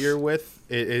familiar with,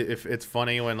 if it's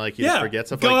funny when like you just forget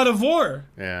stuff. God of War.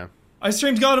 Yeah. I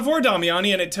streamed God of War,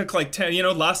 Damiani, and it took like 10.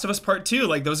 Last of Us Part 2.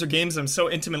 Like, those are games I'm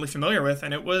so intimately familiar with,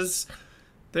 and it was.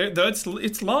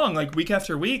 It's long, like week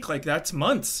after week. Like, that's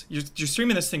months. You're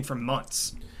streaming this thing for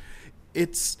months.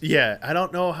 I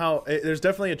don't know how. There's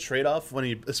definitely a trade-off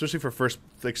when especially for first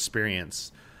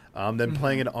experience, than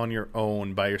playing it on your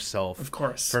own by yourself. Of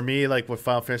course. For me, like with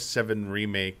Final Fantasy VII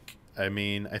Remake, I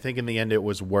think in the end it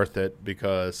was worth it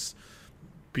because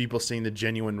people seeing the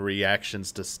genuine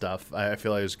reactions to stuff, I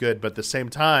feel like it was good. But at the same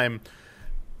time,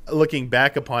 looking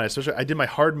back upon it, especially I did my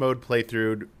hard mode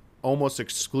playthrough almost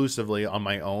exclusively on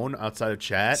my own outside of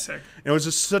chat. Sick. And it was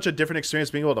just such a different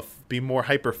experience being able to be more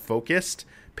hyper-focused,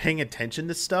 paying attention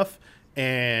to stuff,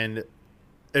 and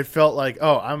it felt like,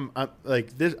 I'm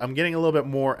like this. I'm getting a little bit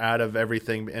more out of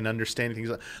everything and understanding things.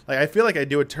 Like, I feel like I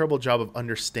do a terrible job of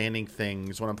understanding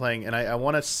things when I'm playing, and I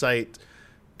want to cite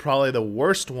probably the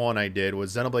worst one I did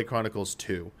was Xenoblade Chronicles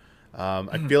 2.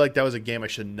 I feel like that was a game I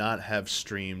should not have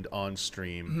streamed on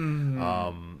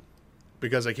stream.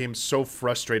 Because I came so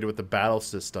frustrated with the battle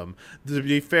system. To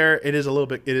be fair, it is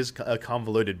a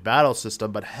convoluted battle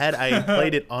system, but had I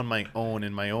played it on my own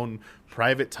in my own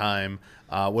private time,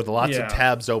 with lots of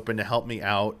tabs open to help me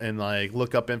out and like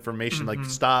look up information, like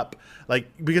stop, like,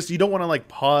 because you don't want to like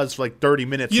pause for like 30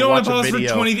 minutes to watch a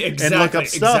video and look up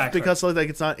stuff because like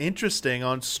it's not interesting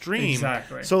on stream.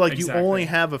 So like you only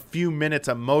have a few minutes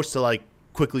at most to like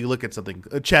quickly look at something.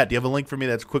 Chat, do you have a link for me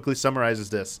that quickly summarizes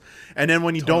this? And then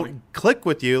when you don't click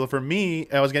with you, for me,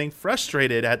 I was getting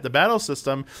frustrated at the battle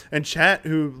system, and chat,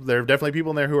 there are definitely people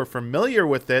in there who are familiar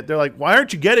with it, they're like, why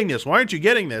aren't you getting this? Why aren't you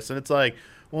getting this? And it's like,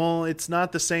 well, it's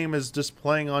not the same as just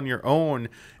playing on your own.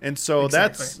 And so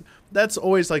that's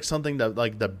always like something that,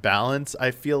 like, the balance,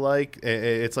 I feel like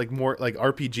it's like more like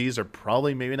RPGs are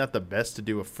probably maybe not the best to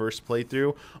do a first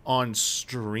playthrough on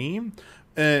stream.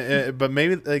 But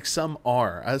maybe like some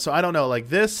are. So I don't know. Like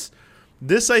this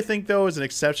I think though is an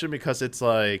exception because it's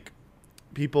like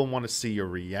people want to see your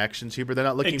reactions here, but they're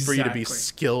not looking for you to be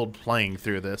skilled playing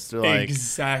through this. They're like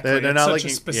they're not looking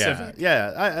specific.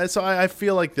 So I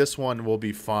feel like this one will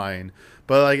be fine.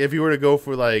 But like if you were to go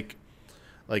for like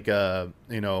I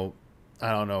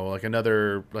don't know, like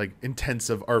another like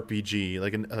intensive RPG,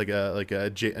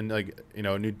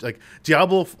 new like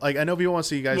Diablo. Like I know people want to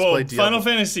see you guys play Diablo. Final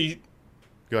Fantasy.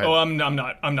 Go ahead. Oh, I'm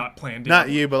not playing Diablo. Not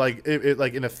you, but like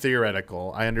like in a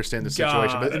theoretical. I understand the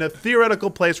situation, but in a theoretical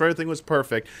place where everything was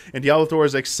perfect and Diablo 4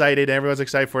 was excited, and everyone's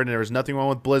excited for it, and there was nothing wrong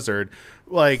with Blizzard.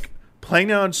 Like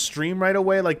playing it on stream right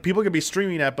away, like people could be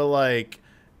streaming that, but like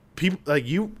people like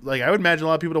you, like I would imagine a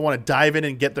lot of people don't want to dive in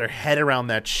and get their head around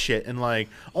that shit, and like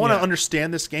I want to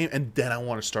understand this game, and then I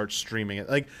want to start streaming it.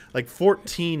 Like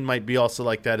 14 might be also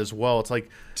like that as well. It's like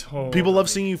people love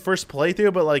seeing you first play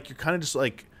through, but like you're kind of just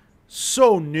like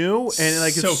so new and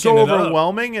like it's so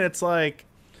overwhelming, and it's like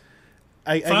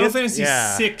Final Fantasy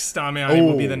 6, Damiani,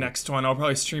 will be the next one. I'll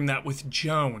probably stream that with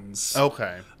Jones.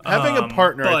 Okay, having a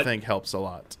partner I think helps a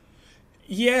lot.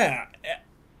 Yeah,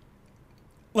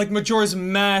 like Majora's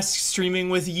Mask streaming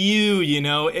with you.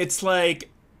 It's like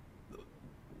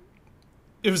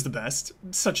it was the best.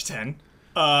 Such a 10.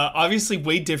 Obviously,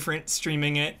 way different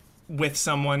streaming it with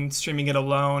someone, streaming it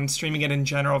alone, streaming it in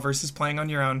general versus playing on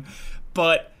your own.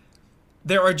 but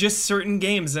there are just certain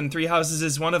games, and Three Houses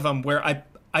is one of them, where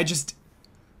I just,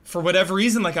 for whatever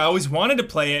reason, like I always wanted to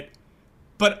play it,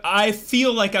 but I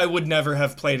feel like I would never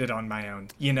have played it on my own.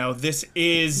 You know, this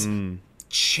is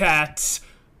chat,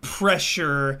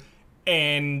 pressure,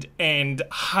 and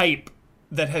hype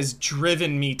that has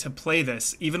driven me to play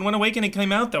this. Even when Awakening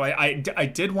came out, though, I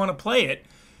did want to play it,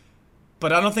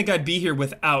 but I don't think I'd be here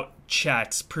without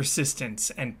chat's persistence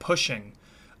and pushing.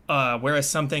 Whereas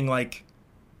something like,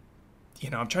 you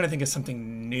know, I'm trying to think of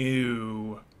something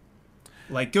new,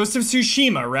 like Ghost of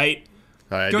Tsushima, right?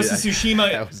 Ghost of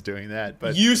Tsushima. I was doing that,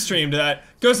 but you streamed that.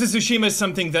 Ghost of Tsushima is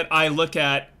something that I look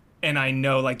at and I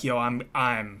know, like, yo, I'm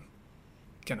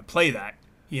gonna play that.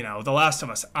 You know, The Last of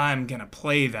Us, I'm gonna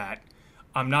play that.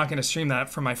 I'm not gonna stream that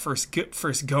for my first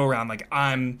go round. Like,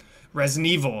 I'm Resident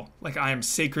Evil. Like, I am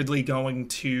sacredly going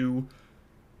to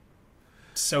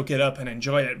soak it up and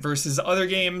enjoy it. Versus other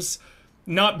games,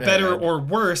 not better or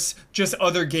worse, just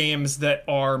other games that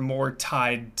are more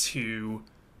tied to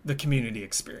the community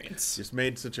experience. Just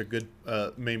made such a good,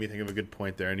 made me think of a good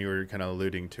point there, and you were kind of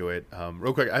alluding to it.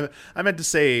 Real quick, I meant to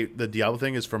say the Diablo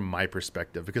thing is from my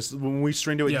perspective, because when we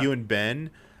streamed it with you and Ben,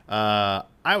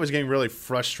 I was getting really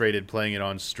frustrated playing it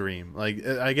on stream. Like,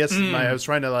 I guess I was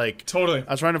trying to I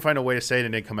was trying to find a way to say it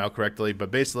and it didn't come out correctly, but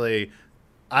basically,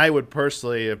 I would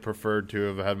personally have preferred to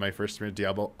have had my first stream of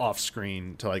Diablo off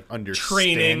screen to like understand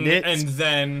training it, and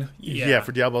then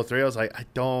for Diablo 3, I was like,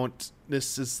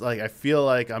 this is like, I feel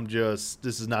like this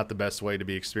is not the best way to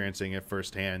be experiencing it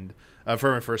firsthand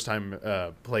for my first time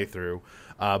playthrough.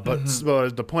 But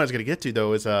the point I was going to get to,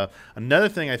 though, is another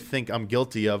thing I think I'm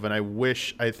guilty of, and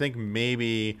I think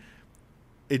maybe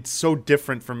it's so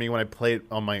different for me when I play it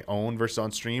on my own versus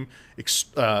on stream.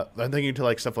 I'm thinking to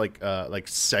like stuff like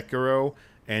Sekiro,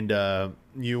 and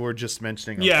you were just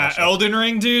mentioning. Elden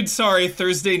Ring, dude. Sorry,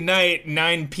 Thursday night,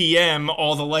 9 p.m.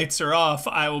 All the lights are off.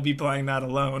 I will be playing that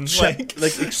alone. Like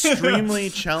extremely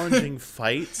challenging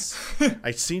fights.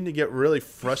 I seem to get really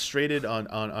frustrated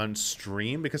on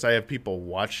stream because I have people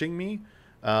watching me.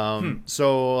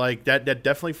 So like that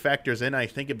definitely factors in. I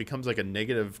think it becomes like a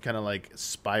negative kind of like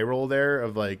spiral there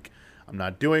of like, I'm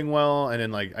not doing well, and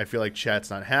then like I feel like chat's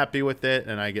not happy with it,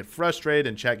 and I get frustrated,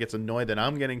 and chat gets annoyed that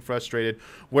I'm getting frustrated.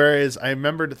 Whereas I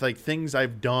remembered like things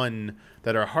I've done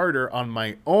that are harder on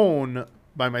my own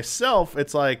by myself.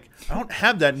 It's like I don't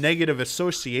have that negative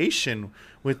association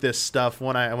with this stuff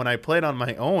when I play it on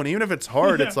my own. Even if it's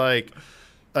hard, it's like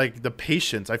the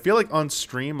patience. I feel like on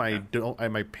stream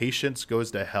my patience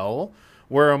goes to hell.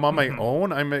 Where I'm on my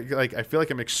own, I'm like, I feel like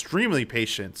I'm extremely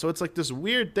patient. So it's like this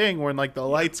weird thing when like the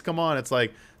lights come on, it's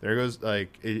like there goes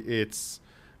like it's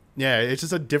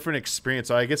just a different experience.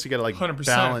 So I guess you got to like 100%.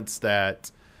 balance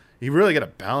that. You really got to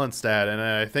balance that, and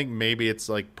I think maybe it's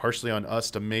like partially on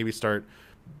us to maybe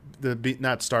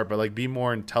be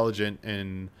more intelligent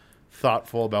and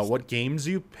thoughtful about what games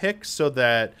you pick, so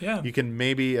that you can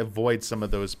maybe avoid some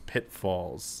of those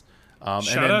pitfalls.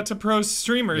 Shout out to pro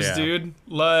streamers, dude.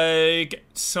 Like,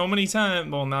 so many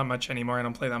times, well, not much anymore. I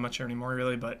don't play that much anymore,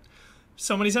 really, but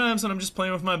so many times when I'm just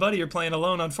playing with my buddy or playing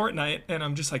alone on Fortnite, and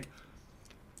I'm just like,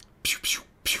 pew, pew,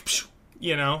 pew, pew,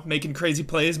 you know, making crazy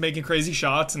plays, making crazy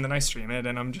shots, and then I stream it,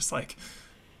 and I'm just like,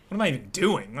 what am I even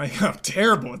doing? Like, I'm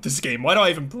terrible at this game. Why do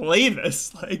I even play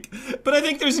this? Like, but I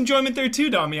think there's enjoyment there too,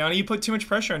 Damiani. You put too much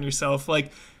pressure on yourself.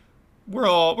 Like, we're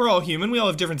all human. We all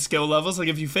have different skill levels. Like,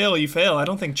 if you fail, you fail. I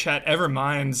don't think chat ever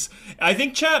minds. I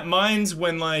think chat minds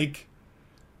when, like,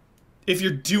 if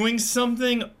you're doing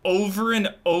something over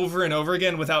and over and over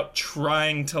again without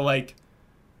trying to, like,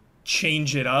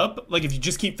 change it up. Like, if you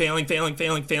just keep failing,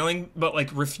 but, like,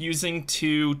 refusing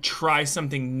to try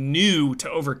something new to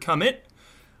overcome it,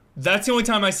 that's the only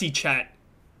time I see chat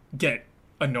get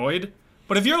annoyed.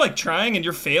 But if you're, like, trying and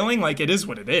you're failing, like, it is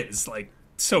what it is. Like,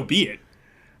 so be it.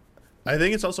 I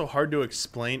think it's also hard to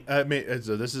explain.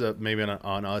 So this is maybe an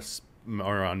on us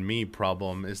or on me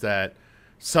problem, is that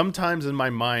sometimes in my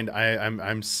mind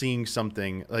I'm seeing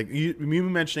something like you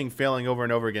mentioning failing over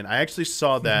and over again. I actually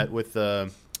saw that with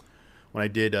when I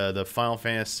did the Final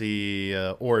Fantasy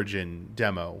Origin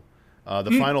demo,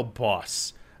 the final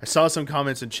boss. I saw some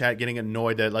comments in chat getting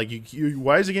annoyed that like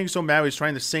why is he getting so mad? He's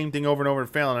trying the same thing over and over and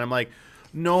failing. And I'm like,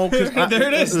 no, because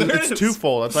it's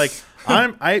twofold. It's like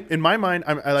in my mind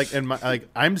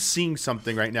I'm seeing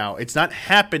something right now. It's not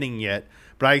happening yet,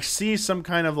 but I see some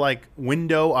kind of like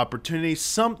window opportunity,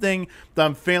 something that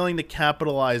I'm failing to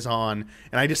capitalize on,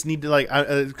 and I just need to like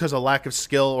because of lack of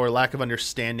skill or lack of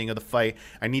understanding of the fight,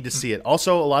 I need to see it.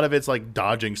 Also, a lot of it's like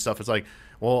dodging stuff. It's like,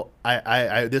 well,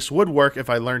 I this would work if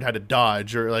I learned how to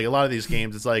dodge, or like a lot of these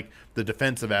games, it's like the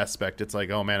defensive aspect. It's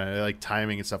like, oh man, I like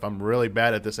timing and stuff. I'm really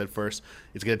bad at this at first.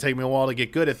 It's gonna take me a while to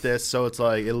get good at this. So it's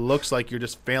like it looks like you're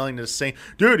just failing to say,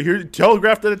 dude, here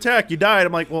telegraphed an attack, you died.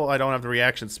 I'm like, well, I don't have the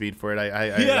reaction speed for it.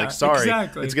 I sorry,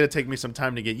 exactly. It's gonna take me some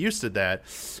time to get used to that.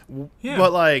 Yeah.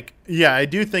 But like, yeah, I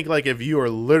do think like if you are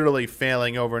literally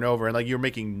failing over and over, and like you're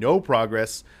making no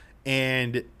progress,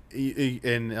 and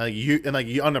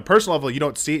on a personal level you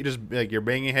don't see it, just like you're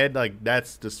banging ahead, like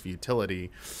that's just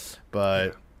futility.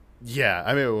 But yeah,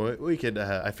 I mean we could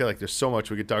I feel like there's so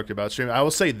much we could talk about streaming. I will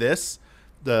say this,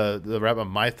 the wrap up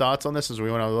my thoughts on this, as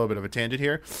we went on a little bit of a tangent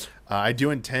here. I do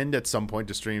intend at some point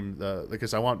to stream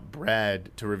because I want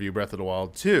Brad to review Breath of the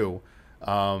Wild 2,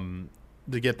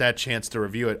 to get that chance to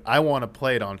review it. I want to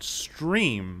play it on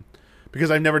stream, because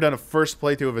I've never done a first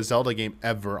playthrough of a Zelda game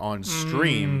ever on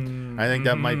stream. I think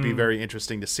that might be very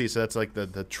interesting to see. So that's like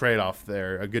the trade-off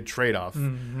there, a good trade-off.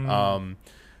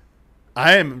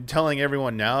 I am telling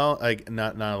everyone now, like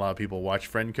not a lot of people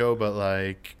watch Friendco, but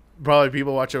like probably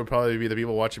people watch it would probably be the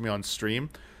people watching me on stream.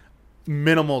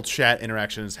 Minimal chat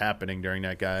interaction is happening during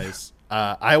that, guys.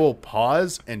 I will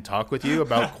pause and talk with you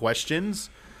about questions.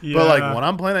 Yeah. But like when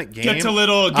I'm playing that game, get to a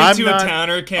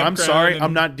town or a campground. I'm sorry,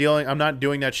 I'm not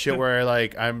doing that shit where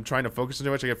like I'm trying to focus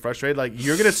too much, I get frustrated. Like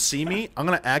you're gonna see me, I'm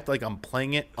gonna act like I'm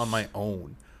playing it on my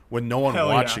own with no one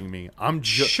watching me. I'm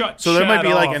just so there might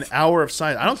be like an hour of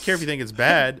silence. I don't care if you think it's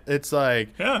bad. It's like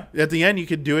at the end you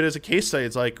could do it as a case study.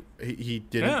 It's like he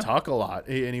didn't talk a lot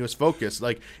and he was focused.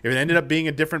 Like if it ended up being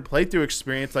a different playthrough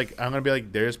experience, like I'm gonna be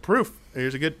like, there's proof.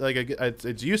 Here's a good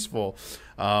it's useful.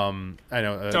 I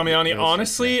know, Damiani.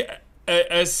 Honestly,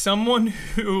 as someone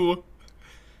who,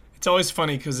 it's always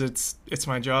funny because it's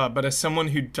my job, but as someone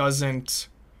who doesn't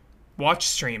watch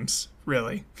streams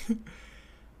really.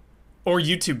 Or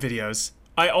YouTube videos,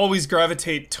 I always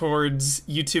gravitate towards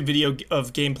YouTube video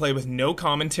of gameplay with no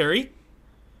commentary.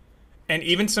 And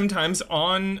even sometimes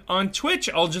on Twitch,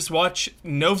 I'll just watch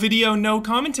no video, no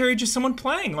commentary, just someone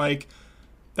playing. Like,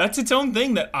 that's its own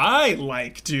thing that I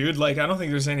like, dude. Like, I don't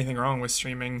think there's anything wrong with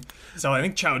streaming. So I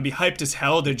think chat would be hyped as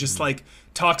hell to just, like,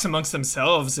 talks amongst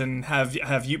themselves and have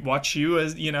you watch you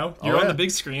as, you know, you're on the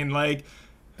big screen, like...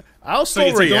 I'll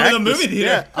still react.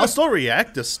 I'll still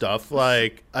react to stuff.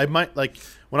 Like I might like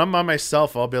when I'm by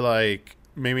myself, I'll be like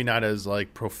maybe not as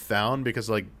like profound because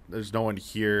like there's no one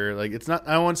here. Like it's not.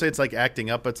 I won't say it's like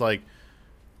acting up. It's like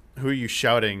who are you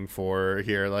shouting for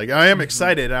here? Like I am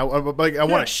excited. I want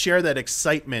to share that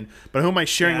excitement. But who am I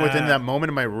sharing with in that moment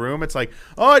in my room? It's like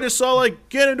I just saw like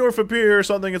Ganondorf appear or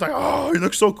something. It's like he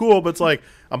looks so cool. But it's like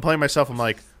I'm playing myself. I'm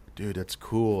like, dude, that's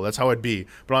cool. That's how it'd be.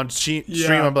 But on stream,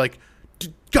 I'm like.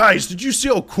 Guys, did you see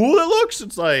how cool it looks?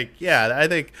 It's like, yeah, I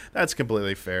think that's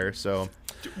completely fair. So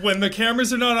when the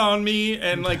cameras are not on me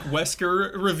and like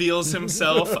Wesker reveals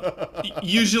himself,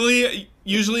 usually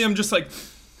I'm just like,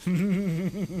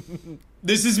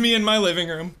 this is me in my living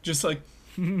room, just like.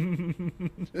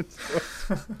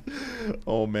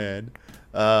 Oh man,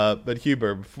 but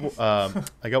Huber,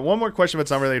 I got one more question, but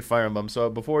it's not related to Fire Emblem. So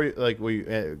before we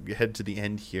head to the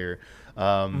end here.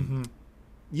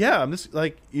 Yeah, I'm just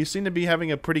like you seem to be having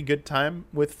a pretty good time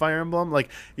with Fire Emblem. Like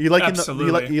you like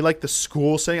you like the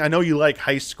school setting. I know you like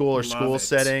high school or school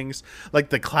settings, like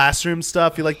the classroom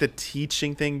stuff. You like the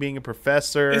teaching thing, being a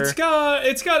professor. It's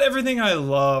got everything I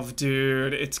love,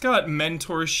 dude. It's got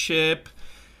mentorship.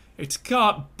 It's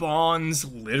got bonds,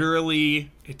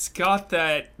 literally. It's got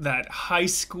that high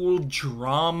school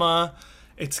drama.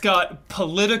 It's got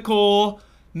political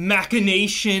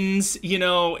machinations. You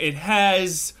know, it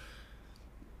has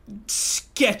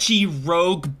sketchy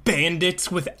rogue bandits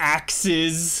with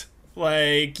axes.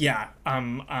 Like, yeah,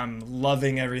 I'm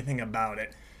loving everything about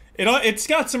it. It's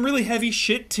got some really heavy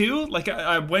shit too. Like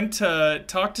I went to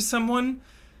talk to someone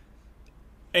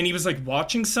and he was like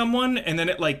watching someone and then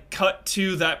it like cut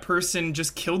to that person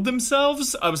just killed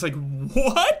themselves. I was like,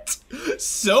 what?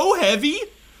 So heavy?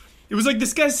 It was like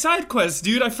this guy's side quest,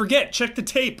 dude. I forget. Check the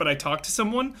tape. But I talked to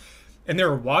someone and they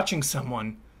were watching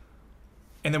someone.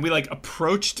 And then we like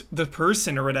approached the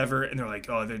person or whatever, and they're like,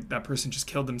 "Oh, that person just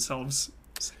killed themselves."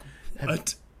 It's like,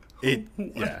 what?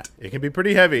 Yeah, it can be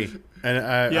pretty heavy, and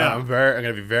I'm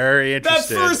gonna be very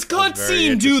interested. That first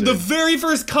cutscene, dude, the very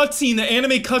first cutscene, the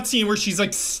anime cutscene where she's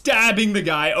like stabbing the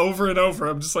guy over and over.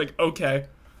 I'm just like, okay,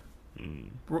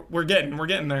 we're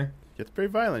getting there. It's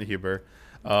pretty violent, Huber.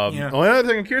 The only other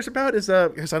thing I'm curious about is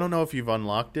because I don't know if you've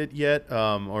unlocked it yet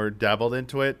or dabbled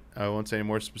into it. I won't say any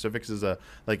more specifics. Is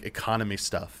like economy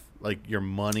stuff. like your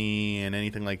money and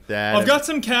anything like that? I've got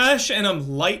some cash and I'm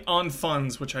light on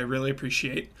funds, which I really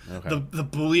appreciate. Okay. The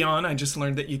bullion, I just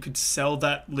learned that you could sell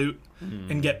that loot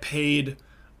and get paid.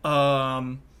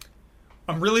 I'm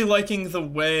really liking the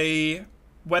way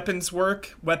weapons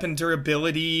work, weapon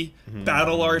durability,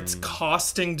 battle arts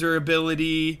costing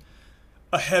durability,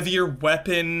 a heavier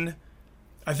weapon.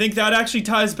 I think that actually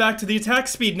ties back to the attack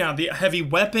speed now. The heavy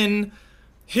weapon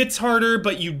hits harder,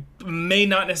 but you may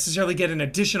not necessarily get an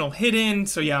additional hit in.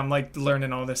 So yeah, I'm like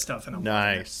learning all this stuff, and I'm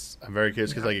nice. I'm very curious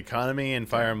because like economy and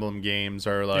Fire Emblem games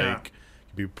are like can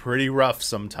be pretty rough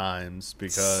sometimes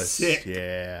because Sick.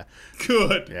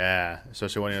 Good.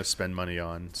 especially when you have to spend money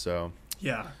on. So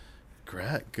Yeah.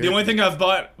 great. Good. The only thing I've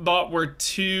bought were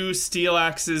 2 steel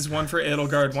axes, one for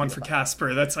Edelgard, one for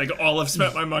Casper. That's like all I've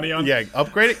spent my money on. Yeah,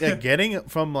 upgrading, getting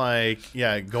from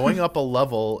going up a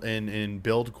level in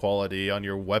build quality on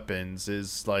your weapons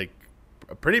is like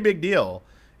a pretty big deal.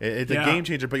 It's a game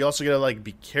changer, but you also gotta like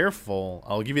be careful.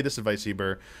 I'll give you this advice,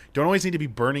 Heber. You don't always need to be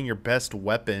burning your best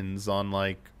weapons on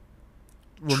like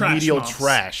remedial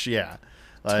trash. Yeah,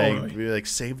 like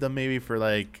save them maybe for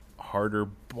like harder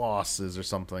bosses or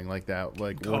something like that.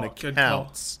 Like when it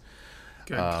counts.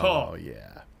 Good call. Oh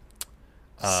yeah.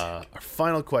 Our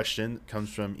final question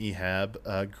comes from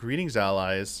Ehab. Greetings,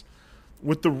 allies.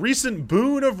 With the recent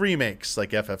boon of remakes like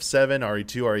FF7,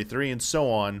 RE2, RE3, and so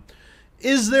on,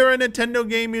 is there a Nintendo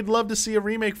game you'd love to see a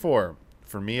remake for?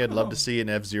 For me, I'd love to see an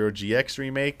F-Zero GX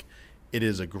remake. It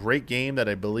is a great game that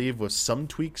I believe with some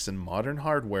tweaks and modern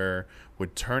hardware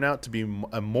would turn out to be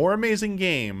a more amazing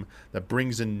game that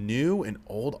brings in new and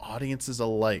old audiences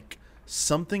alike.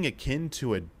 Something akin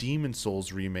to a Demon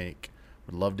Souls remake.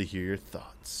 Would love to hear your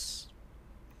thoughts.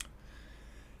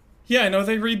 Yeah, I know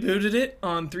they rebooted it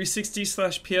on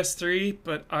 360/PS3,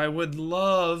 but I would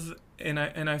love, and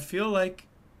I feel like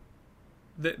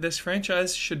this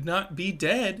franchise should not be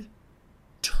dead.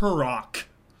 Turok.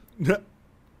 A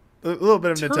little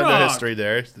bit of Turok. Nintendo history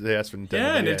there. They asked for Nintendo.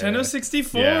 Yeah, Nintendo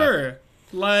 64. Yeah.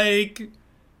 Like,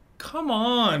 come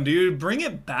on, dude. Bring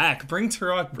it back. Bring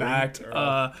Turok back.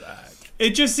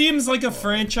 It just seems like a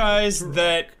franchise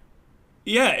that,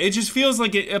 it just feels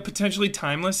like a potentially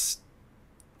timeless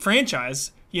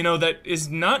franchise, that is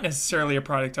not necessarily a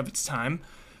product of its time.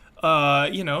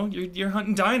 You're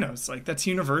hunting dinos. Like, that's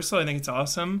universal. I think it's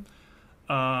awesome.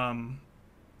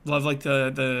 Love, like,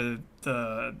 the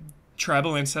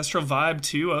tribal ancestral vibe,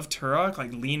 too, of Turok.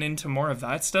 Like, lean into more of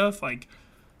that stuff. Like,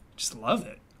 just love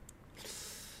it.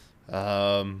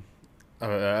 I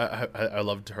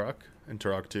love Turok and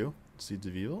Turok 2, Seeds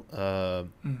of Evil.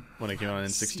 When it came out in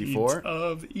N64. Seeds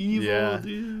of Evil,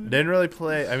 dude. Didn't really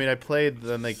play. I mean, I played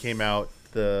when they came out,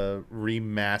 the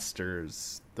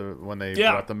remasters, when they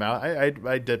brought them out.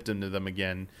 I dipped into them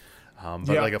again. But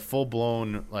like a full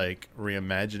blown like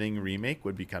reimagining remake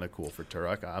would be kind of cool for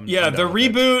Turok.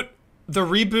 The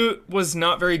reboot was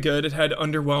not very good. It had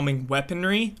underwhelming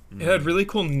weaponry. It had really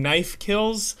cool knife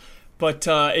kills, but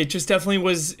it just definitely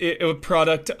was a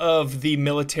product of the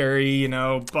military,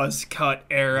 buzz cut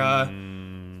era.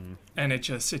 And it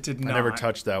did not. I never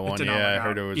touched that one. I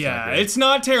heard it was. Yeah, not good. it's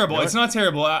not terrible. It's not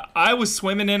terrible. I was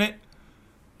swimming in it.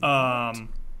 I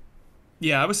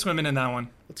was swimming in that one.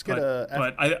 Let's get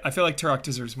but I feel like Turok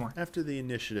deserves more. After the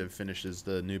initiative finishes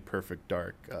the new Perfect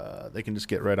Dark, they can just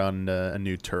get right on a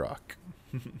new Turok.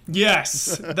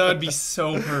 Yes, that would be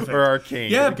so perfect. Or Arcane.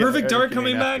 Yeah, Perfect Dark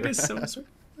coming back is so sweet.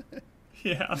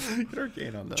 Yeah. Get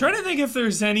Arcane on that. Trying to think if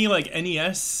there's any like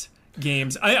NES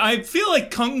games. I feel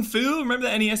like Kung Fu. Remember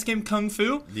the NES game Kung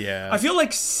Fu? Yeah. I feel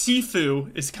like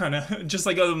Sifu is kind of just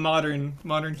like a modern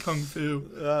Kung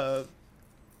Fu.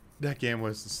 That game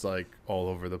was just like all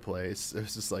over the place. It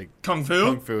was just like Kung Fu.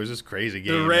 Kung Fu was just crazy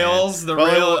game. The rails,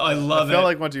 I love it. I felt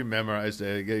like once you memorized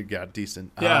it, it got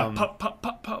decent. Yeah,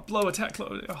 pop, blow, attack,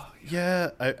 blow. Oh,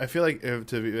 yeah, I feel like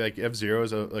F-Zero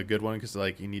is a good one because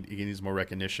like he needs more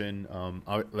recognition.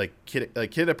 Like Kid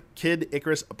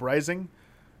Icarus Uprising,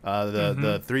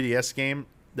 the 3DS game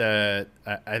that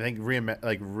I think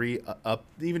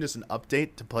even just an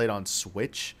update to play it on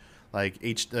Switch. Like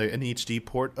an HD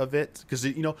port of it, because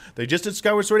they just did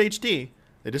Skyward Sword HD.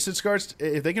 If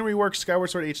they can rework Skyward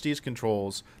Sword HD's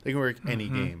controls, they can work any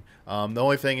game. The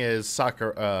only thing is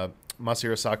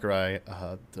Masahiro Sakurai,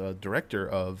 the director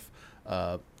of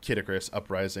Kid Icarus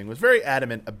Uprising, was very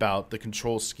adamant about the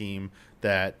control scheme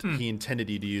that he intended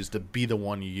you to use to be the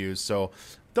one you use. So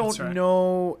don't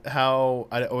know how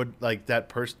I would like that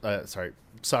person.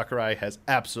 Sakurai has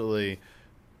absolutely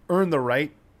earned the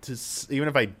right to, even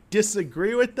if I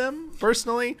disagree with them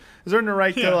personally, is earned the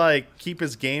right to like keep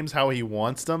his games how he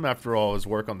wants them. After all, his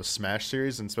work on the Smash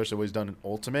series, and especially what he's done in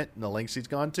Ultimate and the lengths he's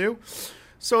gone to.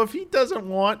 So if he doesn't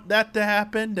want that to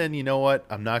happen, then you know what?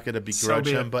 I'm not going to begrudge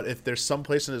be him. it. But if there's some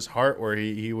place in his heart where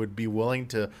he would be willing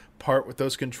to part with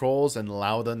those controls and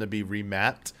allow them to be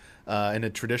remapped in a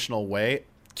traditional way,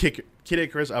 Kid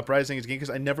Icarus Uprising is a game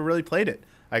because I never really played it.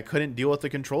 I couldn't deal with the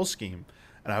control scheme.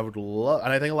 And I would love,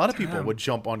 and I think a lot of people would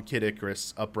jump on Kid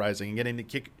Icarus Uprising and get into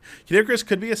Kid Icarus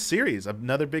could be a series,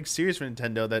 another big series for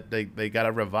Nintendo that they got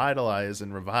to revitalize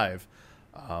and revive.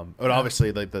 But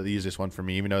obviously, like the easiest one for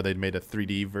me, even though they'd made a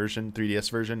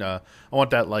 3DS version, I want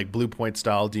that like Blue Point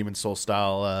style, Demon Soul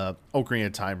style, Ocarina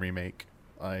of Time remake.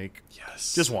 Like,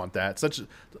 Yes. just want that.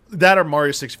 That or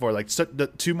Mario 64, like the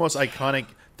two most iconic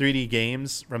 3D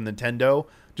games from Nintendo.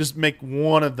 Just make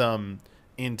one of them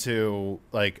into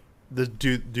like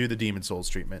do the Demon Souls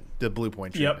treatment, the Blue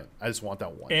Point treatment. Yep. I just want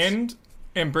that once.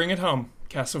 And bring it home,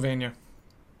 Castlevania.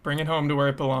 Bring it home to where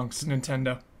it belongs,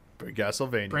 Nintendo. Bring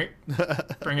Castlevania.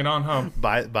 Bring it on home.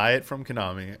 buy it from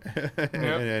Konami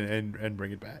and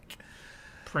bring it back.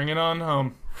 Bring it on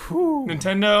home.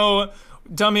 Nintendo,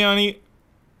 Damiani,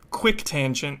 quick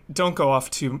tangent. Don't go off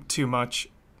too much.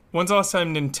 When's the last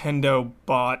time Nintendo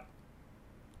bought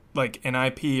like an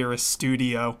IP or a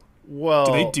studio? Well,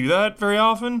 Do they do that very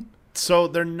often? So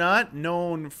they're not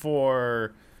known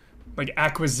for Like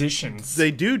acquisitions.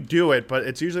 They do it, but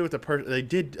it's usually with the person. They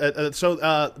did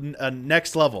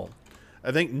Next Level.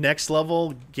 I think Next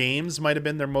Level Games might have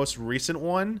been their most recent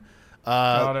one.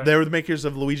 They were the makers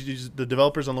of the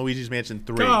developers on Luigi's Mansion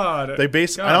 3. Got it. They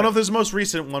based. I don't know if this is the most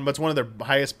recent one, but it's one of their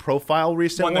highest profile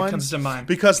recent One that ones comes to mind.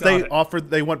 because Got it.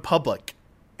 they went public.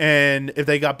 And if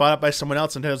they got bought up by someone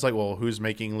else, Nintendo's like, well, who's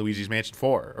making Luigi's Mansion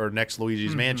 4 or next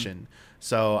Luigi's Mansion?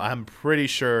 So I'm pretty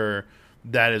sure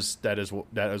that is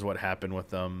what happened with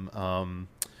them.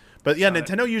 But yeah,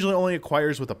 Nintendo usually only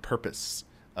acquires with a purpose.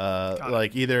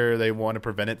 Like either they want to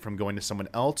prevent it from going to someone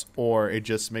else, or it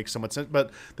just makes so much sense.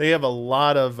 But they have a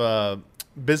lot of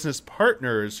business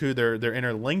partners who they're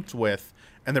interlinked with.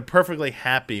 And they're perfectly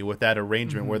happy with that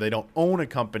arrangement where they don't own a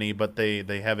company, but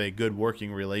they have a good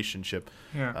working relationship.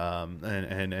 Yeah.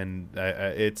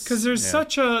 It's because there's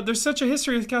such a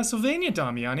history with Castlevania,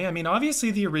 Damiani. I mean,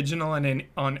 obviously the original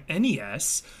on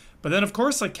NES, but then of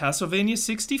course like Castlevania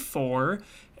 64,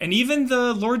 and even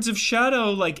the Lords of Shadow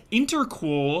like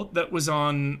Intercool that was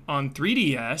on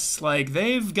 3DS. Like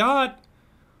they've got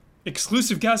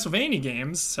exclusive Castlevania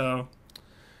games, so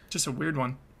just a weird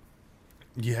one.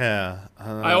 Yeah.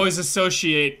 I always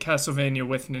associate Castlevania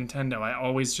with Nintendo. I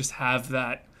always just have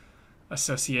that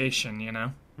association, you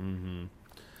know?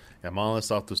 Yeah, Monolith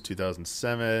Soft was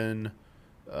 2007.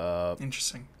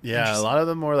 Interesting. Yeah, a lot of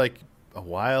them were like a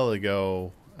while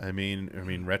ago. I mean,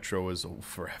 Retro was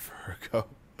forever ago.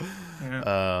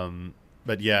 Yeah.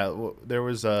 But yeah, there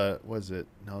was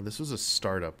this was a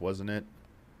startup, wasn't it?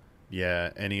 Yeah,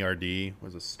 NERD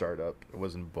was a startup. It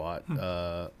wasn't bought.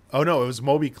 Oh no, it was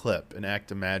Moby Clip and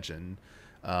Act Imagine.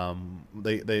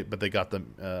 They got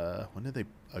them. When did they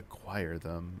acquire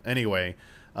them? Anyway,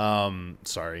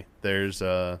 sorry. There's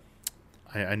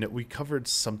I know we covered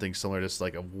something similar to this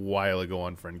like a while ago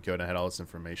on Friend Code. I had all this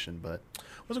information, but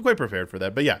wasn't quite prepared for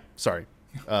that. But yeah, sorry.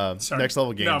 Sorry. Next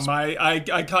Level Games. No,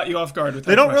 I caught you off guard with that.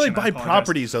 They don't really question. buy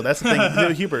properties though. That's the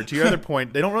thing, Hubert. To your other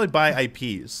point, they don't really buy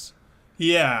IPs.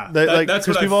 Yeah, that's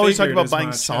because people always talk about buying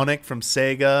much, Sonic from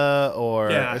Sega or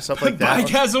stuff like Buy that, or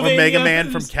Castlevania. Mega Man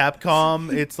from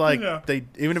Capcom. It's like Yeah. they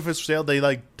even if it's for sale, they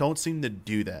like don't seem to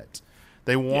do that.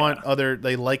 They want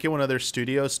they like it when other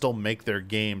studios still make their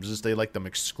games, just they like them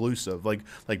exclusive, like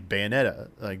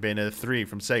Bayonetta 3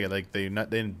 from Sega. Like they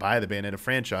didn't buy the Bayonetta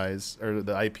franchise or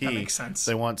the IP. That makes sense.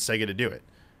 They want Sega to do it.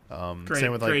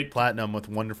 Same with like Platinum with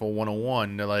Wonderful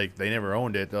 101. They're like they never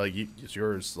owned it. They're like it's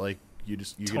yours. Like you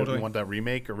want that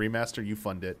remake or remaster, you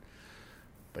fund it.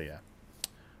 But yeah,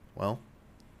 well,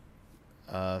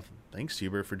 thanks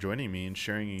Hubert for joining me and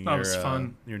sharing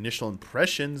your initial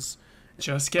impressions.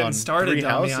 Just getting started, Three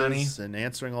Houses Damiani. and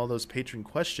answering all those patron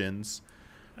questions.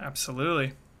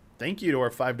 Absolutely. Thank you to our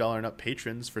 $5 and up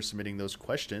patrons for submitting those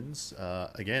questions.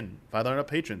 Again, $5 and up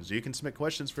patrons. You can submit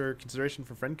questions for consideration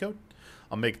for Friend Code.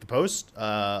 I'll make the post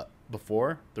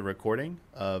before the recording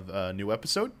of a new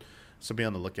episode, so be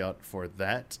on the lookout for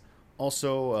that.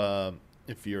 Also,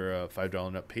 if you're a $5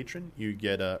 and up patron, you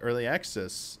get early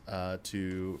access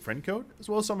to Friend Code, as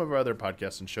well as some of our other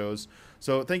podcasts and shows.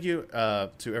 So thank you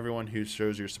to everyone who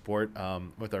shows your support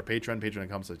with our Patreon,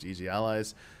 patreon.com/Easy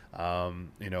Allies.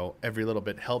 Every little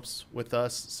bit helps with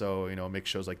us. So, it makes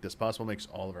shows like this possible, makes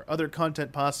all of our other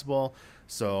content possible.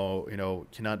 So,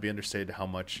 cannot be understated how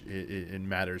much it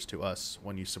matters to us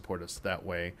when you support us that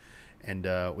way. And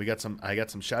I got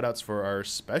some shout outs for our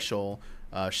special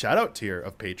shout out tier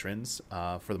of patrons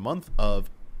for the month of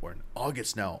we're in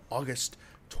August now. August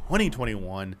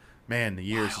 2021. Man, the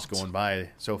year is just going by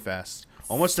so fast.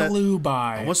 Almost flew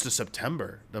by. Almost to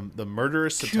September. The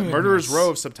murderous row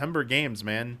of September games,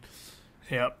 man.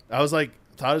 Yep. I was like,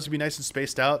 thought it was gonna be nice and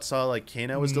spaced out. Saw like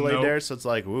Kena was delayed there, so it's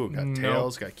like, ooh, got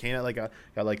Tales, got Kena, like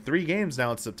got like 3 games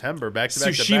now in September, back to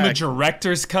back to Tsushima back.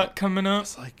 Director's Cut coming up.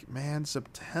 It's like, man,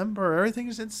 September. Everything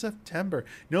is in September.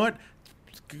 You know what?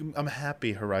 I'm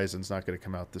happy Horizon's not going to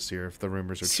come out this year if the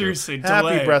rumors are Seriously, true. Happy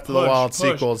delay, Breath of the Wild push,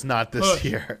 sequel is not this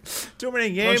year. Too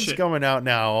many games it. coming out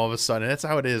now all of a sudden. That's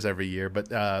how it is every year.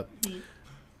 But oh,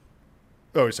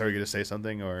 sorry, you going to say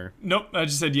something or? Nope, I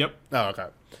just said yep. Oh, okay.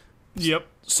 Yep.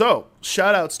 So,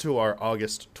 shout outs to our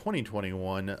August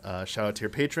 2021. Shout out to your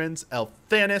patrons,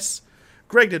 Elthanis,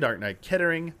 Greg the Dark Knight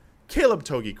Kettering, Caleb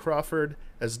Togi Crawford,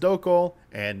 Esdokol,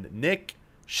 and Nick.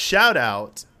 Shout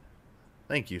out.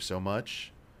 Thank you so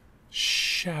much.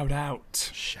 Shout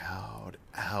out. Shout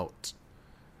out.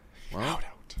 Well, Shout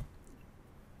out.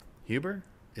 Huber,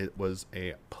 it was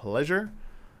a pleasure.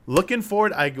 Looking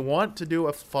forward. I want to do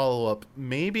a follow-up.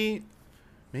 Maybe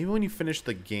when you finish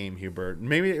the game, Hubert.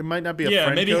 Maybe it might not be a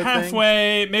friend maybe code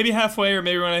halfway, thing. Maybe halfway, or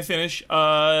maybe when I finish.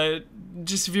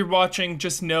 Just if you're watching,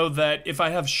 just know that if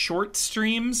I have short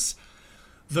streams,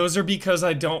 those are because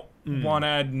I don't want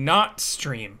to not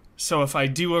stream. So if I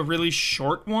do a really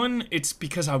short one, it's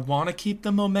because I want to keep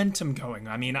the momentum going.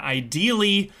 I mean,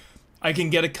 ideally, I can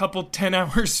get a couple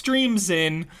 10-hour streams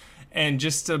in and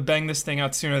just to bang this thing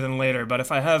out sooner than later. But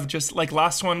if I have just, like,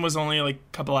 last one was only like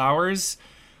a couple hours,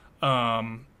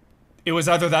 it was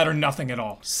either that or nothing at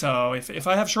all. So if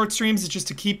I have short streams, it's just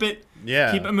to keep it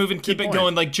moving, keep it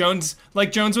going. Like Jones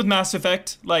with Mass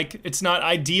Effect. Like, it's not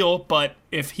ideal, but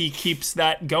if he keeps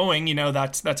that going, you know,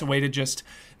 that's a way to just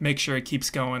make sure it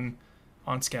keeps going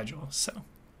on schedule. So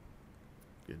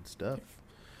good stuff.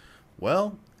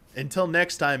 Well, until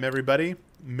next time, everybody,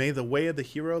 may the way of the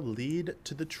hero lead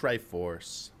to the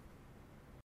Triforce.